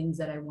all the things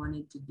that I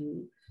wanted to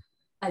do.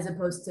 as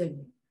opposed to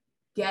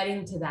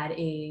getting to that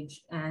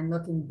age and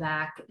looking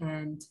back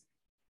and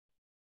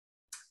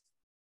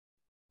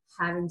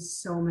having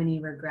so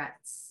many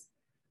regrets.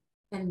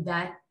 And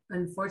that,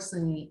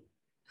 unfortunately,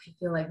 I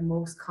feel like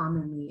most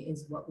commonly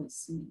is what we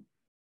see.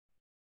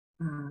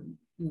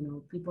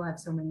 People have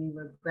so many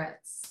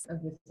regrets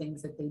of the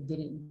things that they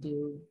didn't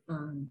do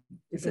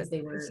because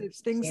they were. Is it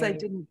things they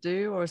didn't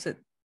do, or is it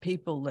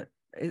people that?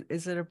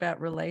 Is it about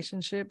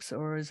relationships,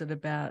 or is it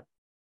about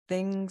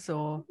things,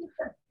 or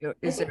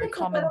is there a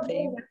common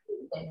theme?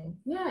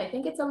 Yeah, I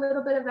think it's a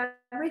little bit of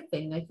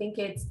everything. I think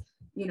it's,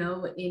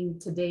 in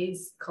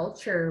today's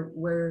culture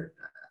where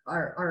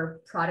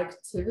our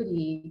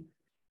productivity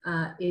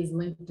is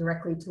linked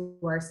directly to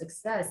our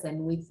success.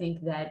 And we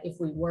think that if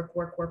we work,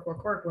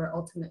 we're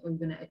ultimately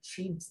going to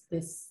achieve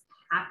this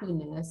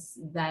happiness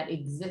that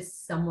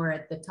exists somewhere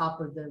at the top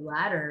of the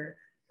ladder,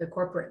 the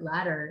corporate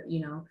ladder,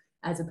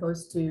 as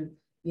opposed to,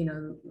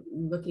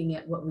 looking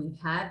at what we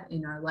have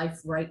in our life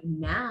right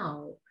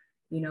now,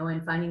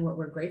 and finding what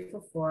we're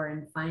grateful for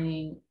and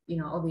finding,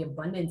 all the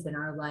abundance in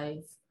our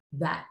life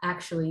that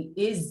actually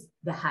is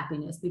the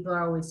happiness. People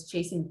are always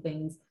chasing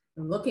things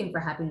and looking for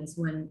happiness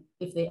when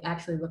if they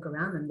actually look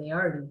around them, they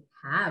already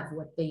have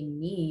what they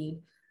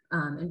need.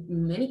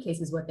 In many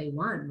cases, what they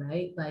want,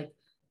 right? Like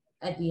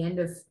at the end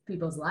of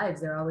people's lives,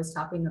 they're always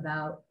talking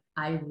about,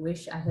 I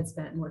wish I had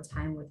spent more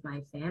time with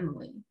my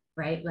family,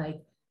 right?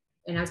 Like,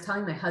 and I was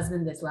telling my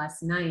husband this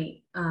last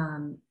night,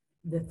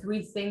 the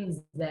three things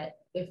that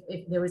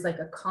if there was like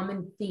a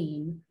common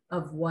theme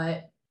of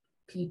what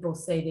people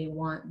say they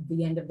want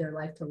the end of their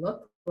life to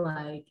look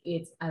like,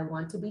 it's I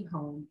want to be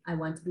home, I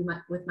want to be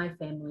with my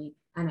family,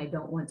 and I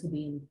don't want to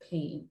be in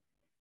pain.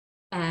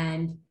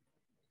 And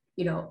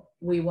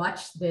we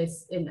watched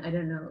this, and I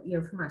don't know,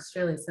 you're from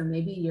Australia, so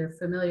maybe you're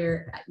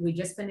familiar. We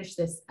just finished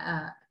this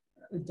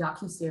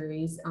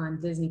docu-series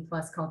on Disney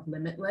Plus called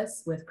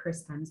Limitless with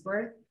Chris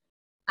Hemsworth.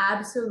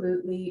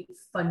 Absolutely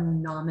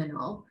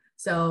phenomenal.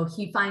 So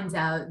he finds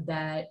out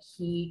that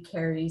he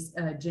carries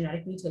a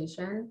genetic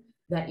mutation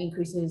that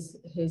increases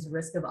his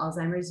risk of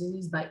Alzheimer's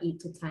disease by 8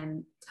 to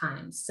 10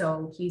 times.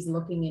 So he's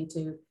looking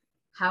into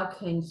how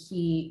can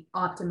he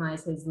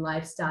optimize his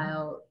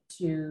lifestyle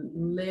to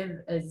live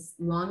as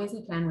long as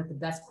he can with the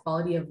best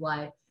quality of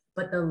life.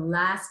 But the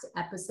last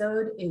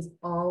episode is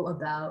all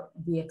about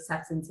the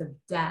acceptance of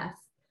death,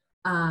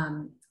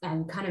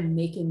 and kind of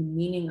making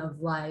meaning of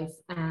life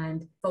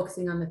and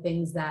focusing on the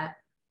things that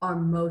are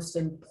most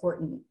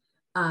important.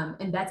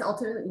 And that's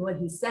ultimately what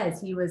he says.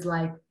 He was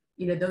like,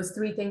 those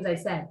three things I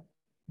said,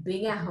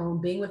 being at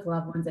home, being with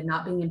loved ones, and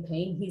not being in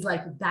pain. He's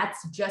like,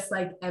 that's just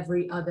like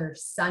every other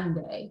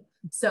Sunday.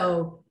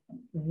 So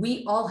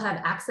we all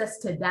have access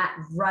to that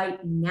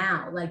right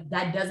now. Like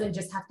that doesn't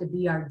just have to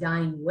be our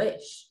dying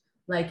wish.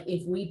 Like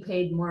if we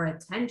paid more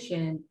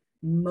attention,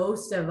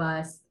 most of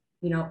us,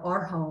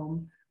 are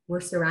home, we're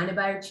surrounded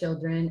by our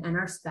children and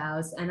our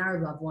spouse and our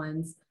loved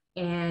ones.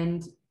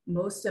 And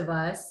most of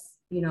us,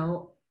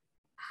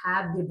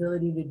 have the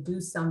ability to do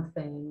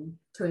something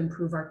to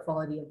improve our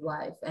quality of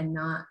life and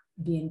not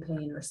be in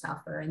pain or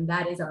suffer. And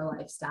that is our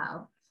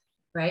lifestyle,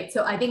 right?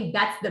 So I think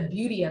that's the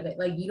beauty of it.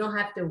 Like you don't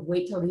have to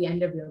wait till the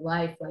end of your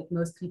life, like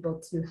most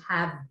people, to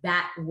have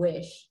that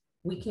wish.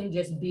 We can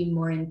just be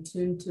more in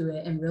tune to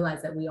it and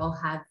realize that we all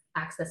have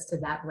access to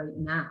that right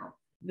now.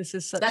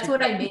 That's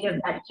what I made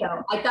of that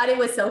show. I thought it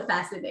was so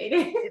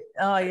fascinating.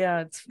 Oh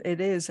yeah,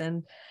 it is.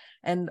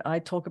 And I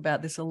talk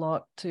about this a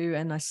lot too.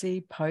 And I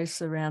see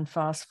posts around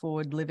fast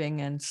forward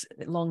living and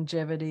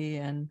longevity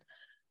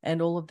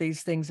and all of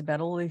these things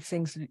about all these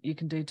things that you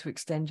can do to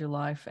extend your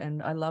life.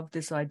 And I love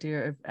this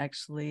idea of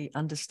actually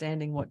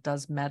understanding what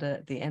does matter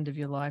at the end of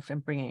your life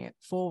and bringing it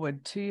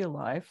forward to your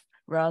life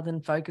rather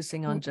than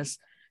focusing on just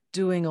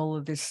doing all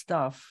of this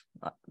stuff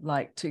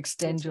like to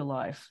extend your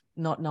life,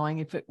 not knowing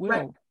if it will.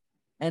 Right.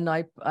 And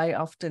I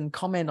often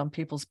comment on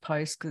people's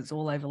posts because it's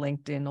all over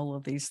LinkedIn, all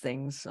of these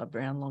things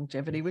around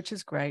longevity, which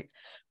is great.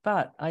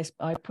 But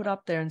I put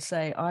up there and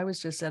say, I was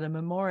just at a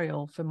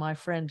memorial for my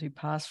friend who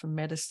passed from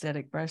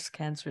metastatic breast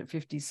cancer at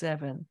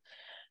 57.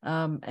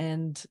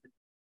 And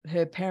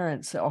her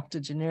parents are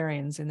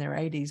octogenarians in their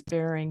 80s,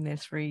 burying their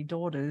 3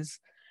 daughters.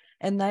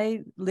 And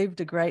they lived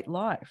a great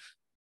life.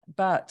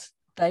 But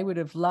they would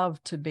have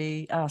loved to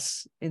be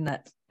us in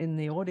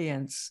the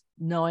audience,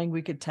 knowing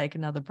we could take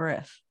another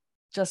breath.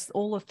 Just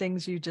all the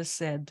things you just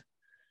said.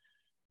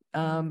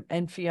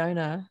 And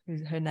Fiona,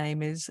 her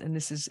name is, and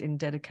this is in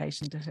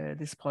dedication to her,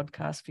 this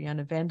podcast,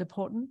 Fiona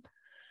Vanderpoorten,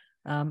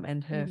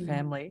 and her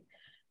family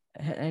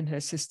and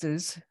her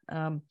sisters,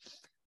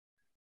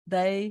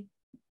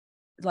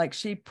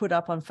 she put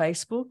up on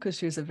Facebook because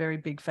she was a very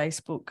big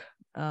Facebook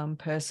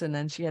person,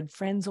 and she had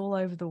friends all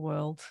over the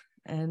world.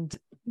 And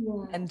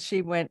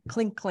she went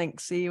clink, clink,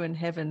 see you in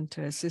heaven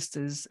to her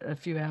sisters a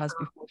few hours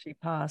before she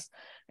passed.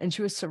 And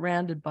she was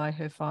surrounded by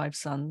her 5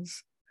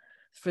 sons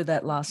for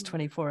that last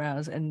 24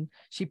 hours. And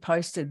she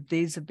posted,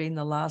 these have been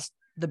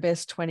the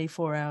best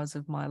 24 hours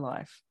of my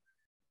life.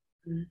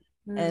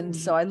 And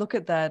so I look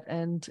at that,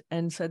 and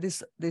so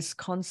this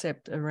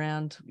concept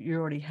around you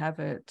already have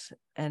it,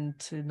 and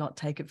to not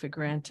take it for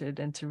granted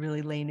and to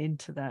really lean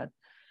into that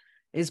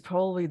is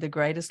probably the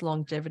greatest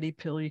longevity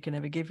pill you can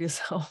ever give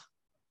yourself.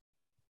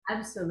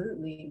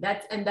 Absolutely.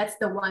 That's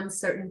the one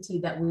certainty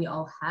that we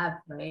all have,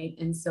 right?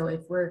 And so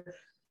if we're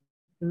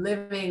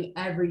living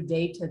every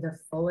day to the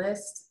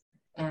fullest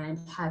and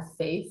have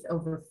faith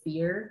over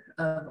fear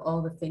of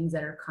all the things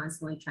that are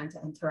constantly trying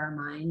to enter our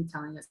mind,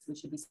 telling us we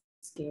should be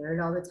scared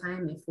all the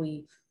time, if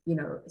we,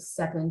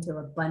 step into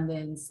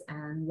abundance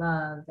and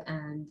love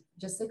and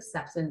just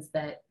acceptance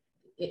that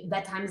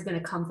that time is going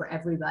to come for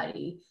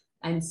everybody.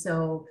 And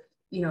so,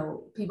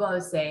 people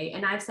always say,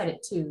 and I've said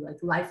it too, like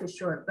life is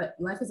short, but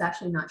life is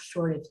actually not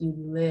short if you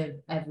live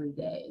every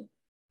day,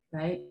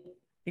 right?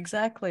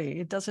 Exactly.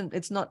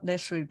 It's not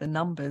necessarily the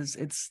numbers,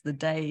 it's the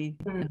day.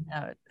 And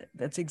how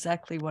that's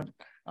exactly what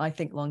I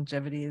think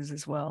longevity is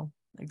as well.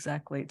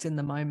 Exactly. It's in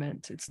the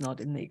moment. It's not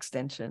in the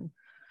extension.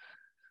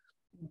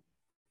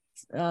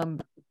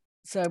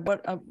 So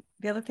what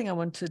the other thing I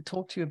want to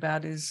talk to you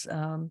about is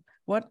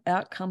what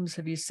outcomes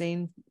have you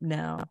seen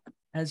now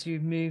as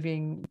you're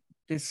moving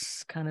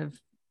this kind of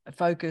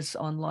focus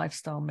on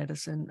lifestyle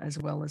medicine as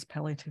well as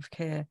palliative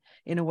care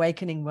in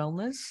awakening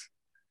wellness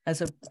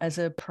as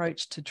an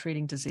approach to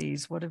treating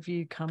disease? What have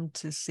you come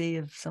to see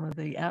of some of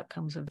the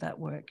outcomes of that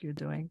work you're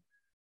doing?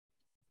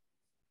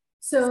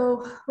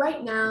 So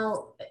right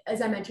now,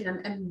 as I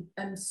mentioned,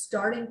 I'm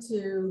starting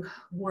to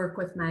work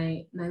with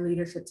my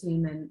leadership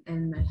team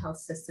and my health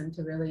system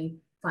to really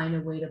find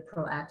a way to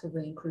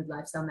proactively include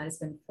lifestyle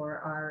medicine for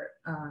our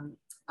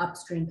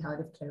upstream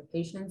palliative care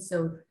patients.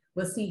 So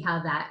we'll see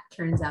how that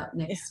turns out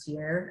next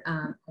year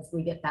as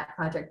we get that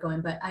project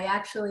going. But I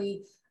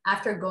actually,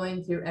 after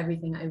going through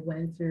everything I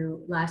went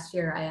through last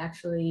year, I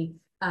actually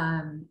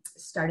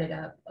started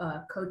a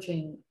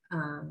coaching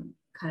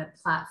kind of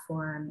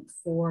platform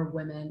for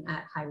women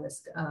at high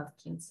risk of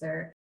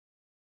cancer.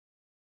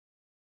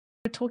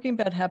 We're talking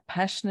about how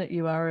passionate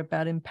you are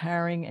about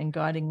empowering and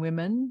guiding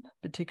women,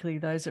 particularly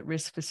those at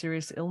risk for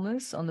serious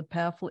illness, on the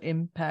powerful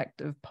impact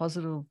of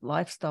positive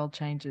lifestyle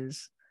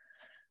changes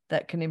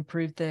that can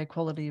improve their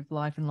quality of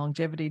life and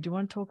longevity. Do you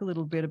want to talk a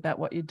little bit about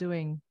what you're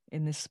doing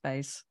in this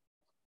space?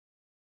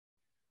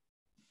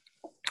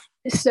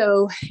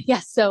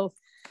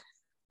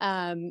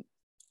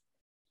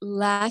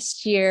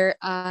 Last year,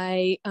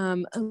 I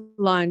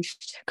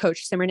launched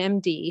Coach Simran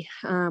MD,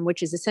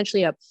 which is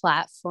essentially a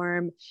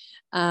platform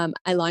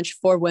I launched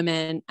for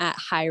women at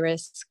high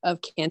risk of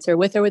cancer,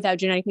 with or without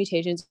genetic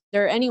mutations,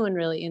 or anyone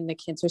really in the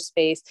cancer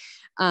space,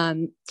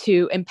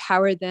 to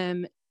empower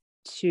them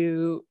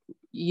to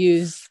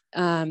use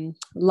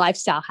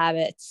lifestyle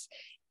habits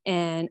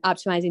and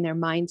optimizing their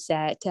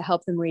mindset to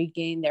help them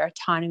regain their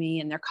autonomy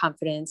and their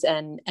confidence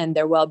and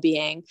their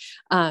well-being.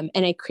 And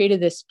I created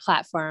this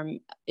platform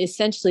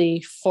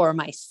essentially for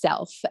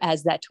myself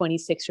as that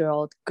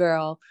 26-year-old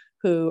girl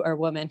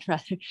woman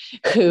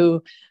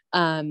who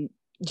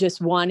just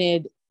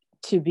wanted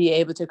to be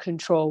able to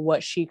control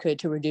what she could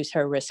to reduce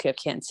her risk of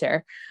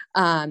cancer.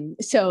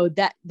 So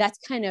that's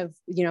kind of,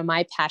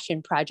 my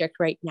passion project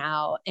right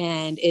now.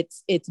 And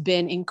it's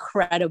been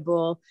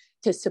incredible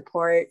to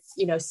support,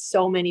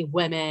 so many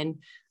women,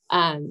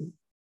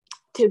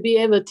 to be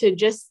able to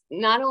just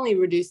not only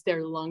reduce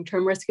their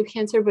long-term risk of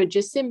cancer, but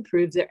just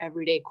improve their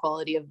everyday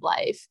quality of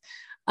life.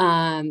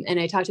 And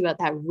I talked about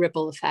that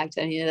ripple effect.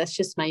 I mean, that's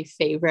just my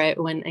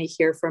favorite when I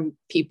hear from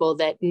people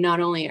that not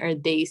only are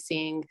they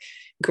seeing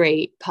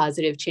great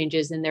positive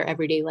changes in their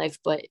everyday life,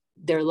 but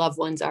their loved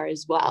ones are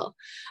as well.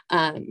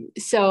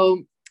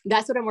 So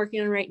that's what I'm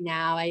working on right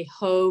now. I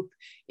hope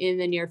in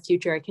the near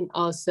future, I can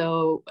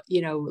also,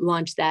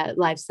 launch that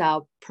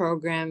lifestyle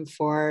program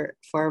for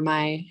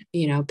my,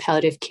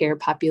 palliative care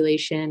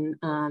population.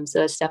 So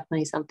that's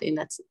definitely something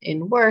that's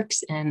in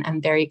works, and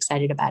I'm very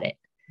excited about it.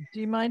 Do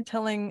you mind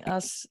telling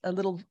us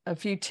a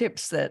few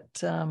tips that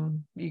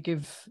you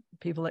give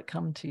people that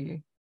come to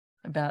you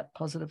about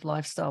positive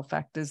lifestyle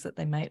factors that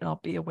they may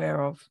not be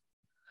aware of?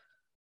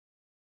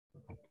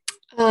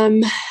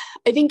 I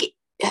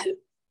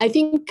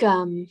think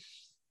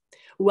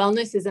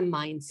wellness is a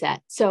mindset.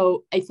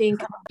 So I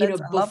think,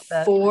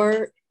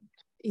 before,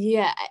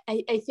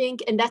 I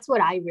think, and that's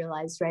what I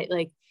realized, right?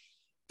 Like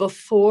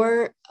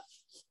before,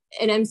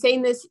 and I'm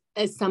saying this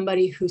as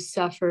somebody who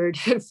suffered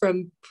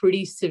from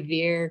pretty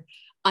severe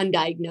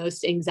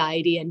undiagnosed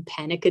anxiety and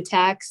panic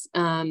attacks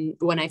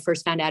when I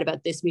first found out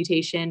about this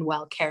mutation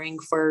while caring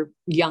for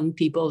young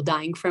people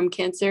dying from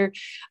cancer.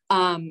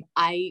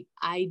 I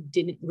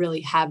didn't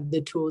really have the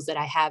tools that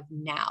I have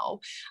now.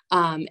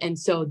 And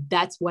so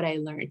that's what I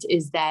learned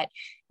is that,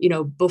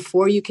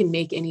 before you can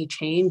make any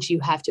change,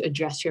 you have to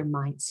address your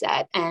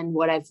mindset. And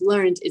what I've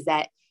learned is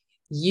that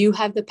we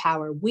have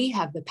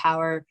the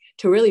power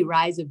to really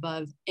rise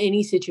above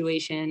any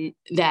situation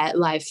that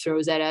life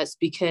throws at us,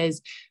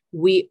 because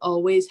we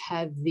always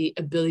have the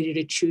ability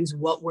to choose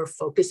what we're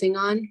focusing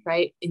on,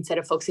 right? Instead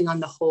of focusing on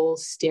the whole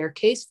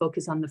staircase,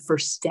 focus on the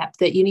first step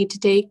that you need to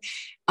take.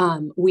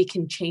 We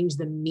can change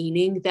the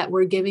meaning that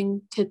we're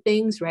giving to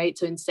things, right?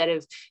 So instead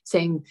of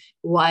saying,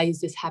 why is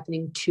this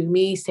happening to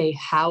me? Say,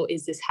 how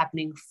is this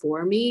happening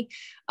for me?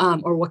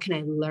 Or what can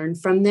I learn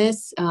from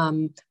this?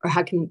 Or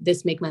how can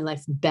this make my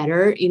life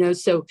better?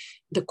 So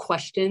the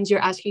questions you're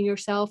asking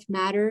yourself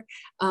matter.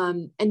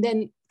 And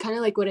then kind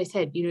of like what I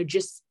said,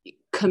 just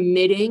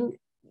committing,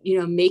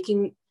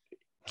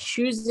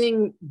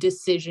 choosing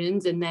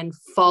decisions and then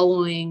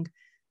following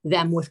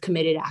them with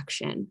committed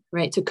action,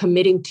 right? So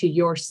committing to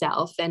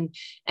yourself and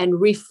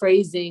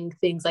rephrasing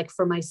things. Like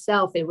for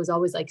myself, it was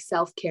always like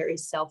self-care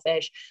is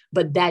selfish.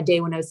 But that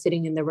day when I was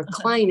sitting in the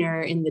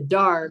recliner in the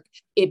dark,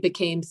 it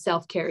became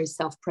self-care is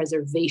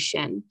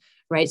self-preservation,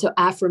 right? So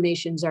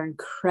affirmations are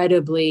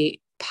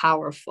incredibly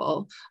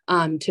powerful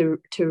to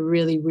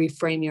really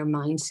reframe your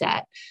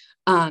mindset.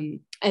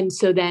 And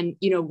so then,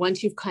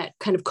 once you've kind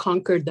of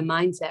conquered the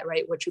mindset,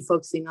 right, what you're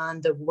focusing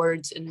on, the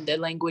words and the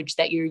language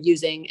that you're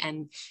using,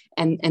 and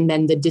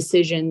then the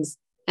decisions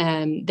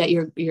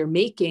that you're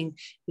making,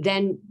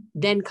 then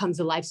comes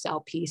the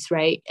lifestyle piece,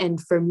 right? And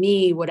for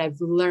me, what I've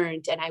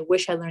learned, and I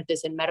wish I learned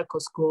this in medical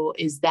school,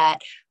 is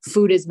that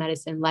food is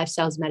medicine,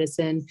 lifestyle is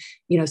medicine,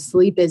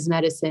 sleep is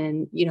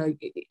medicine.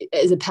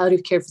 As a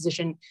palliative care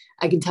physician,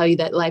 I can tell you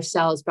that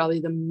lifestyle is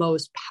probably the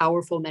most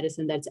powerful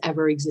medicine that's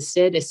ever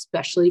existed,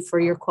 especially for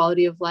your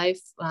quality of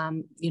life,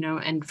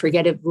 and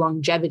forget if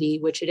longevity,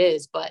 which it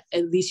is, but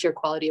at least your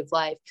quality of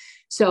life.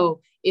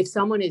 So if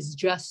someone is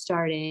just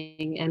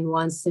starting and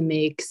wants to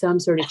make some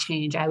sort of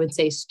change, I would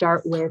say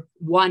start with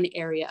one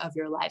area of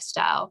your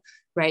lifestyle,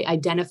 right?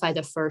 Identify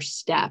the first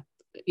step,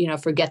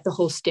 forget the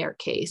whole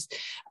staircase,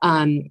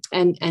 and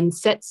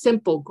set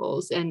simple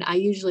goals. And I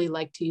usually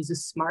like to use a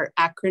SMART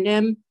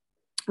acronym,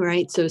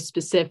 right? So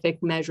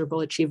specific, measurable,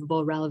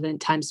 achievable,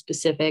 relevant, time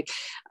specific.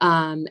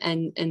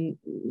 And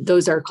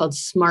those are called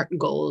SMART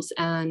goals.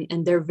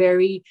 And they're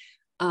very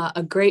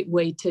a great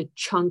way to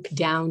chunk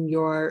down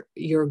your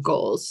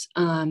goals.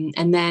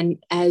 And then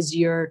as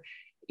you're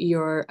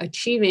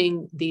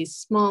achieving these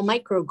small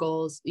micro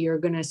goals, you're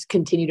going to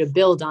continue to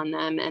build on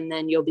them. And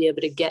then you'll be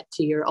able to get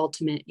to your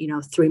ultimate,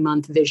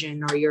 3-month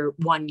vision or your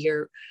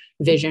 1-year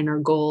vision or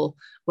goal,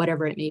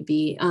 whatever it may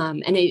be.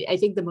 And I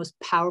think the most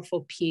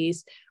powerful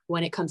piece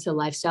when it comes to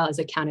lifestyle is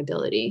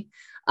accountability.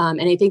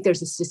 And I think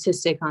there's a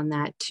statistic on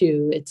that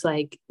too. It's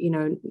like,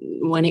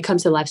 when it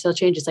comes to lifestyle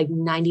change, it's like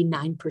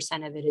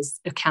 99% of it is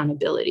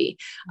accountability.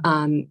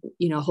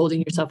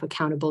 Holding yourself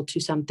accountable to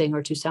something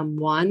or to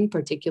someone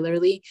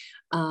particularly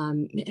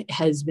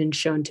has been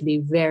shown to be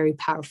very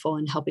powerful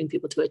in helping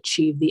people to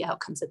achieve the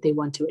outcomes that they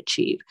want to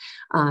achieve.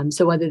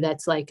 So whether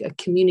that's like a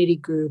community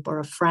group or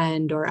a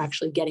friend or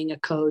actually getting a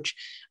coach,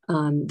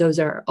 those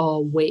are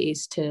all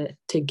ways to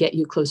get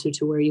you closer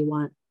to where you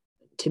want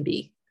to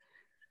be.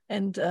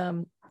 And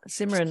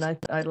Simran,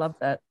 I love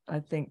that. I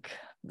think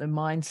the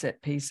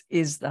mindset piece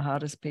is the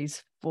hardest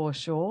piece for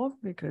sure,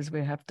 because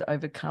we have to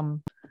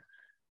overcome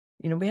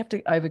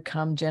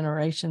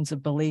generations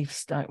of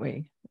beliefs, don't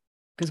we?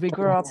 Because we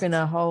grew up in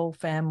a whole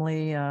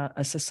family,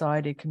 a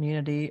society, a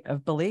community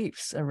of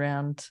beliefs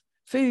around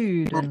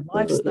food and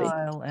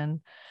lifestyle. And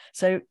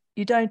so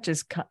you don't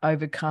just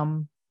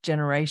overcome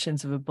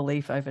generations of a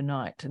belief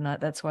overnight. And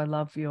that's why I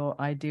love your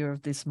idea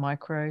of this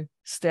micro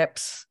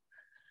steps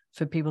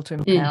for people to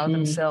empower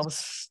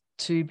themselves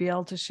to be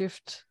able to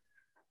shift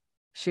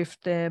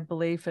their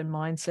belief and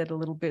mindset a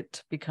little bit,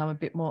 to become a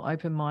bit more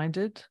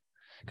open-minded.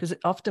 Because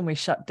often we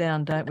shut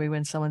down, don't we,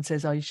 when someone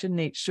says, oh, you shouldn't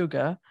eat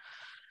sugar,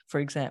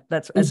 for example.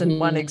 That's as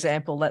one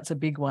example. That's a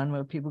big one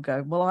where people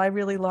go, well, I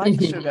really like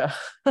sugar.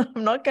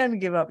 I'm not going to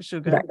give up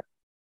sugar,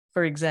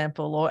 for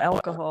example, or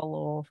alcohol,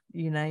 or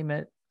you name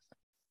it.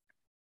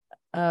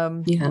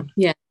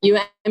 You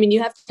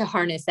have to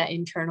harness that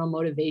internal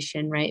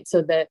motivation, right?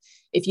 So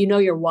if you know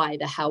your why,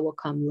 the how will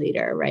come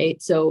later, right?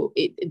 So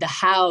the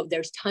how,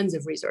 there's tons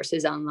of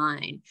resources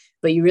online,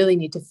 but you really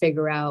need to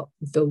figure out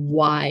the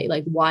why.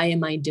 Like, why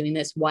am I doing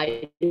this?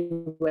 Why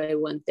do I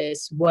want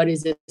this? What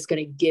is this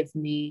going to give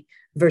me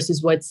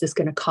versus what's this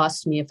going to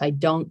cost me if I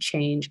don't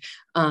change?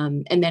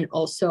 And then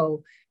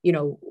also,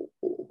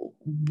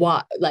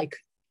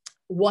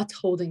 what's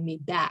holding me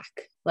back?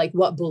 Like,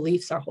 what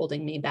beliefs are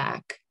holding me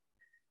back?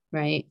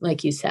 Right?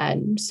 Like you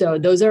said. So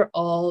those are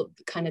all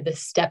kind of the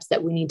steps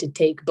that we need to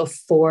take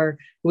before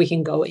we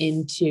can go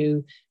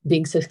into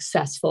being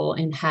successful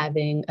in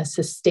having a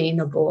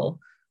sustainable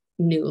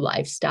new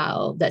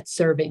lifestyle that's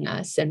serving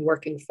us and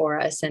working for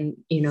us, and,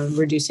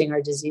 reducing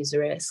our disease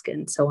risk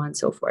and so on and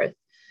so forth.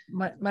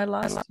 My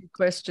last few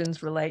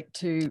questions relate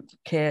to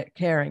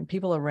caring,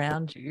 people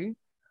around you,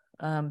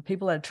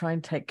 people that are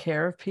trying to take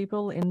care of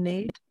people in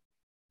need,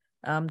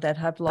 that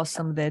have lost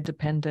some of their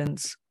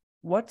dependence.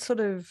 What sort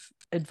of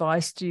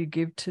advice do you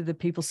give to the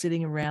people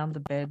sitting around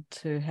the bed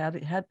to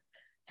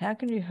how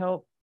can you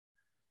help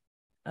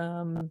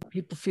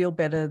people feel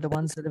better, the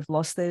ones that have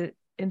lost their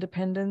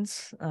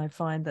independence? I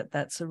find that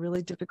that's a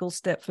really difficult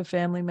step for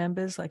family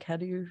members. Like,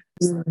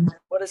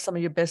 what what is some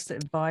of your best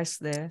advice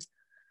there?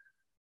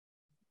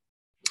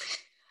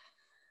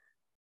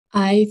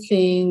 I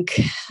think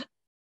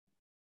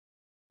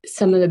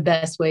some of the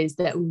best ways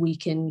that we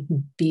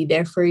can be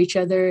there for each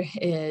other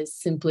is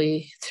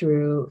simply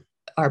through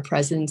our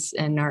presence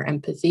and our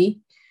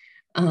empathy.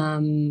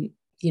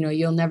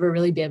 You'll never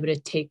really be able to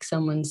take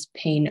someone's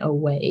pain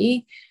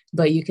away,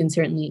 but you can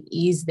certainly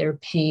ease their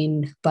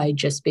pain by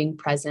just being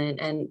present.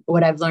 And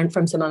what I've learned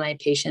from some of my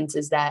patients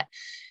is that,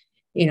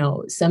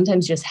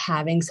 sometimes just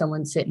having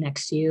someone sit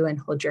next to you and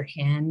hold your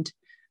hand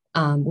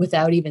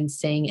without even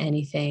saying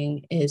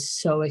anything is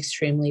so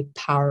extremely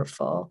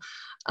powerful.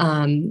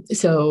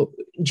 So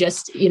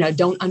just,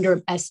 don't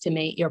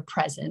underestimate your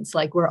presence.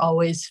 Like, we're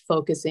always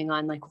focusing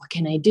on like, what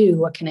can I do?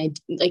 What can I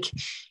do? Like,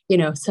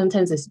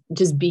 sometimes it's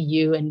just be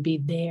you and be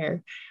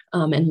there,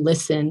 and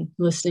listen.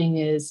 Listening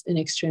is an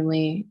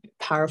extremely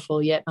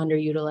powerful yet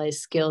underutilized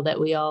skill that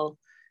we all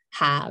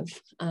have.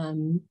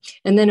 And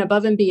then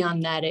above and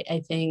beyond that,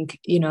 I think,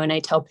 and I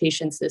tell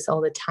patients this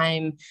all the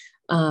time,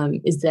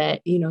 is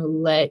that,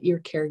 let your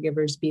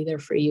caregivers be there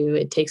for you.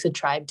 It takes a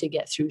tribe to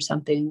get through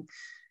something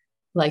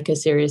like a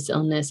serious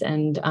illness,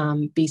 and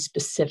be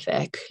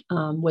specific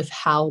with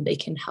how they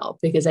can help.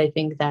 Because I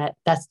think that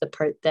that's the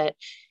part that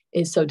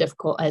is so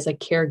difficult as a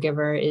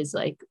caregiver, is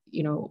like,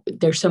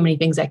 there's so many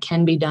things that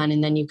can be done.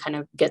 And then you kind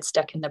of get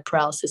stuck in the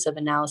paralysis of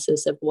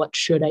analysis of what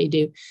should I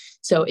do?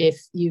 So if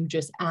you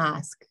just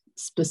ask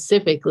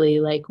specifically,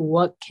 like,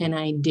 what can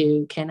I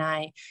do? Can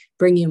I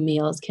bring you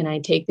meals? Can I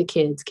take the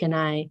kids? Can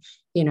I,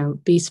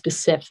 be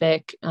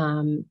specific?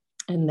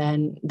 And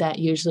then that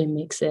usually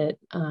makes it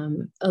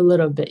a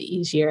little bit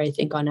easier, I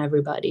think, on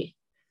everybody.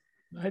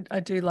 I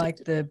do like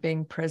the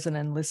being present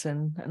and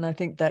listen. And I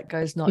think that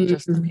goes not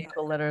just to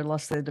people that are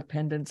lost their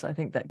dependence. I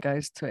think that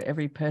goes to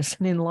every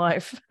person in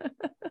life.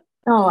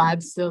 Oh,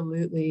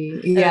 absolutely.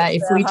 Yeah.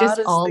 If we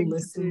just all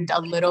listened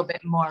a little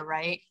bit more,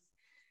 right?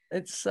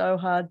 It's so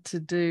hard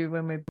to do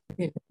when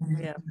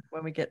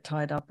we get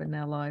tied up in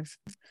our lives.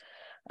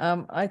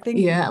 I think.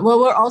 Yeah. Well,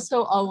 we're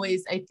also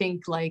always, I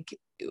think, like,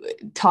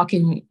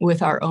 talking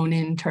with our own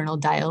internal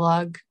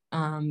dialogue.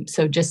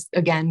 So just,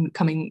 again,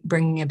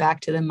 bringing it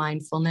back to the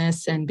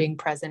mindfulness and being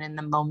present in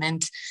the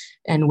moment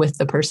and with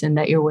the person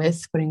that you're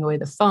with, putting away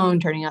the phone,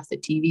 turning off the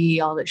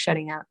TV, all that,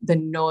 shutting out the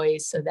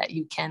noise so that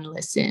you can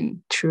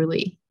listen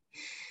truly,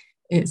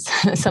 is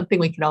something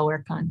we could all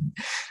work on.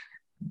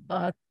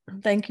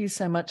 Thank you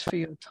so much for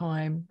your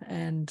time.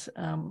 And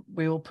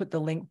we will put the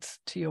link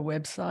to your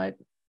website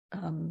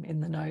in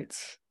the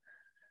notes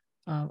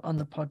on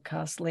the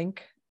podcast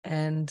link,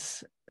 and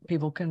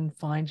people can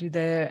find you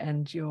there.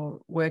 And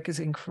your work is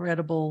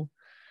incredible,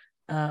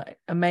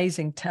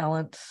 amazing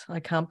talent. I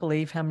can't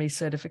believe how many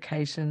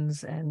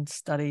certifications and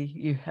study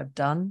you have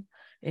done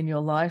in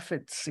your life.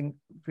 It's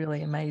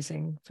really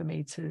amazing for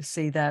me to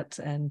see that,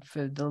 and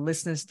for the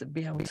listeners to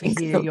be able to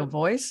hear your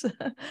voice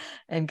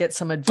and get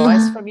some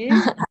advice from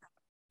you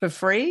for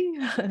free,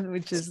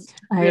 which is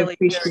really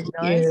very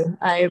nice.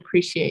 I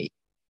appreciate you.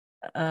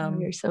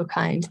 You're so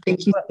kind.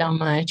 Thank you so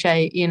much.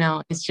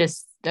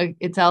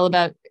 It's all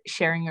about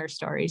sharing our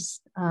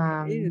stories.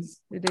 It is.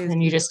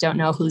 And you just don't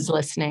know who's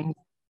listening.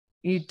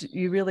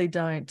 You really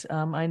don't.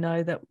 I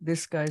know that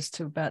this goes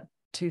to about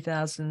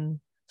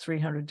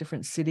 2,300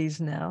 different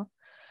cities now.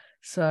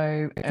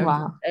 So,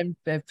 wow. And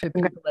for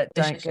people that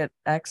don't get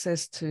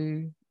access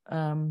to,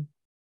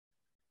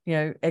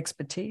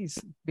 expertise,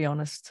 to be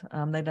honest,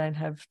 they don't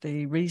have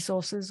the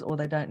resources, or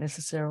they don't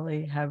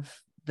necessarily have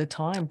the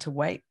time to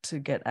wait to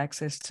get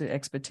access to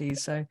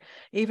expertise. So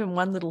even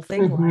one little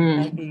thing like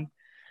maybe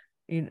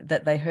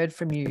that they heard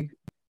from you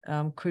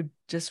could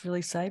just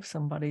really save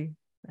somebody.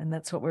 And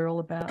that's what we're all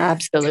about.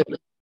 Absolutely.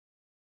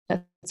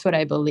 That's what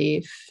I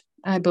believe.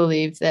 I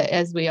believe that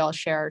as we all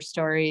share our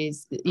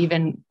stories,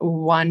 even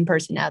one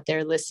person out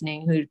there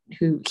listening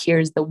who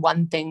hears the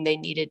one thing they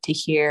needed to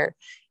hear,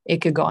 it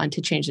could go on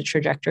to change the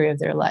trajectory of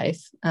their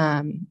life.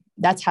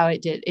 That's how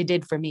it did. It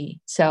did for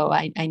me. So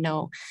I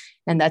know,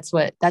 and that's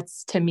what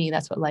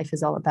life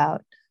is all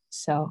about.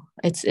 So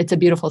it's a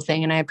beautiful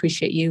thing. And I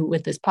appreciate you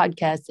with this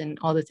podcast and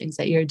all the things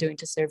that you're doing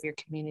to serve your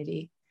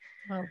community.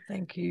 Well,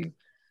 thank you.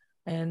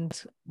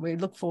 And we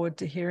look forward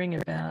to hearing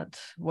about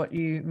what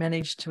you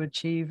managed to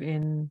achieve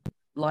in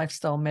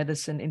lifestyle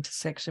medicine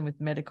intersection with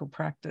medical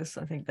practice.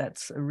 I think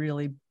that's a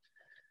really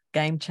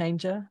game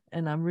changer.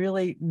 And I'm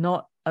really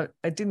not, I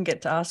didn't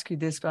get to ask you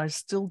this, but I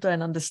still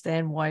don't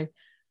understand why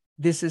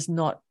this is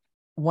not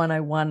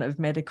 101 of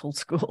medical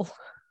school.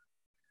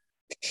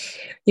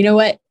 You know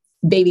what?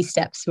 Baby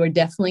steps. We're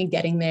definitely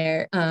getting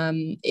there.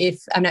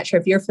 If I'm not sure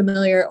if you're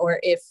familiar or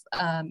if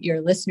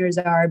your listeners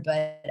are,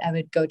 but I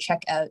would go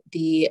check out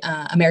the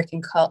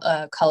American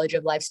College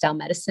of Lifestyle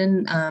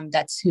Medicine.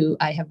 That's who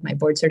I have my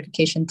board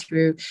certification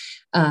through.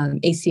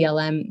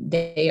 ACLM.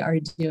 They are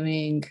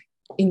doing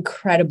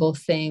incredible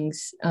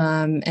things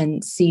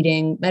and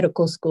seeding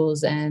medical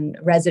schools and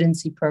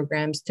residency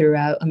programs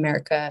throughout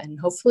America, and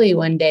hopefully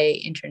one day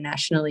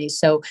internationally.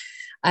 So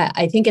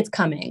I think it's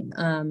coming.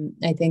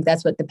 I think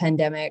that's what the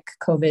pandemic,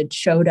 COVID,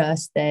 showed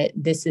us, that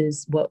this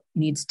is what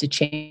needs to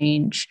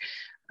change.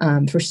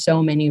 for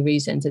so many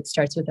reasons. It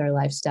starts with our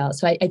lifestyle.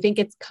 So I think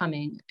it's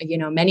coming. You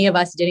know, many of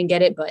us didn't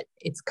get it, but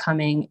it's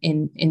coming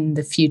in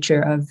the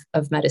future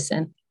of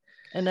medicine.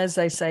 And as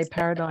they say,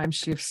 paradigm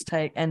shifts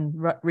take, and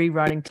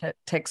rewriting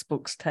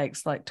textbooks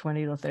takes like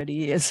 20 or 30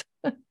 years.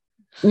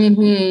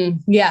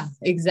 Yeah,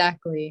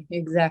 exactly.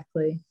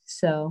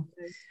 So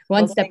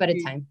one step at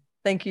a time.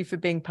 Thank you for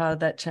being part of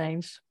that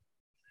change.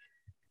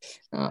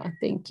 Oh,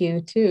 thank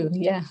you too.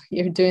 Yeah,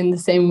 you're doing the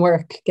same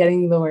work,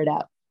 getting the word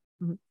out.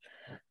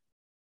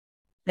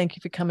 Thank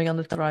you for coming on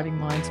the Thriving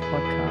Minds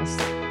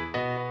podcast.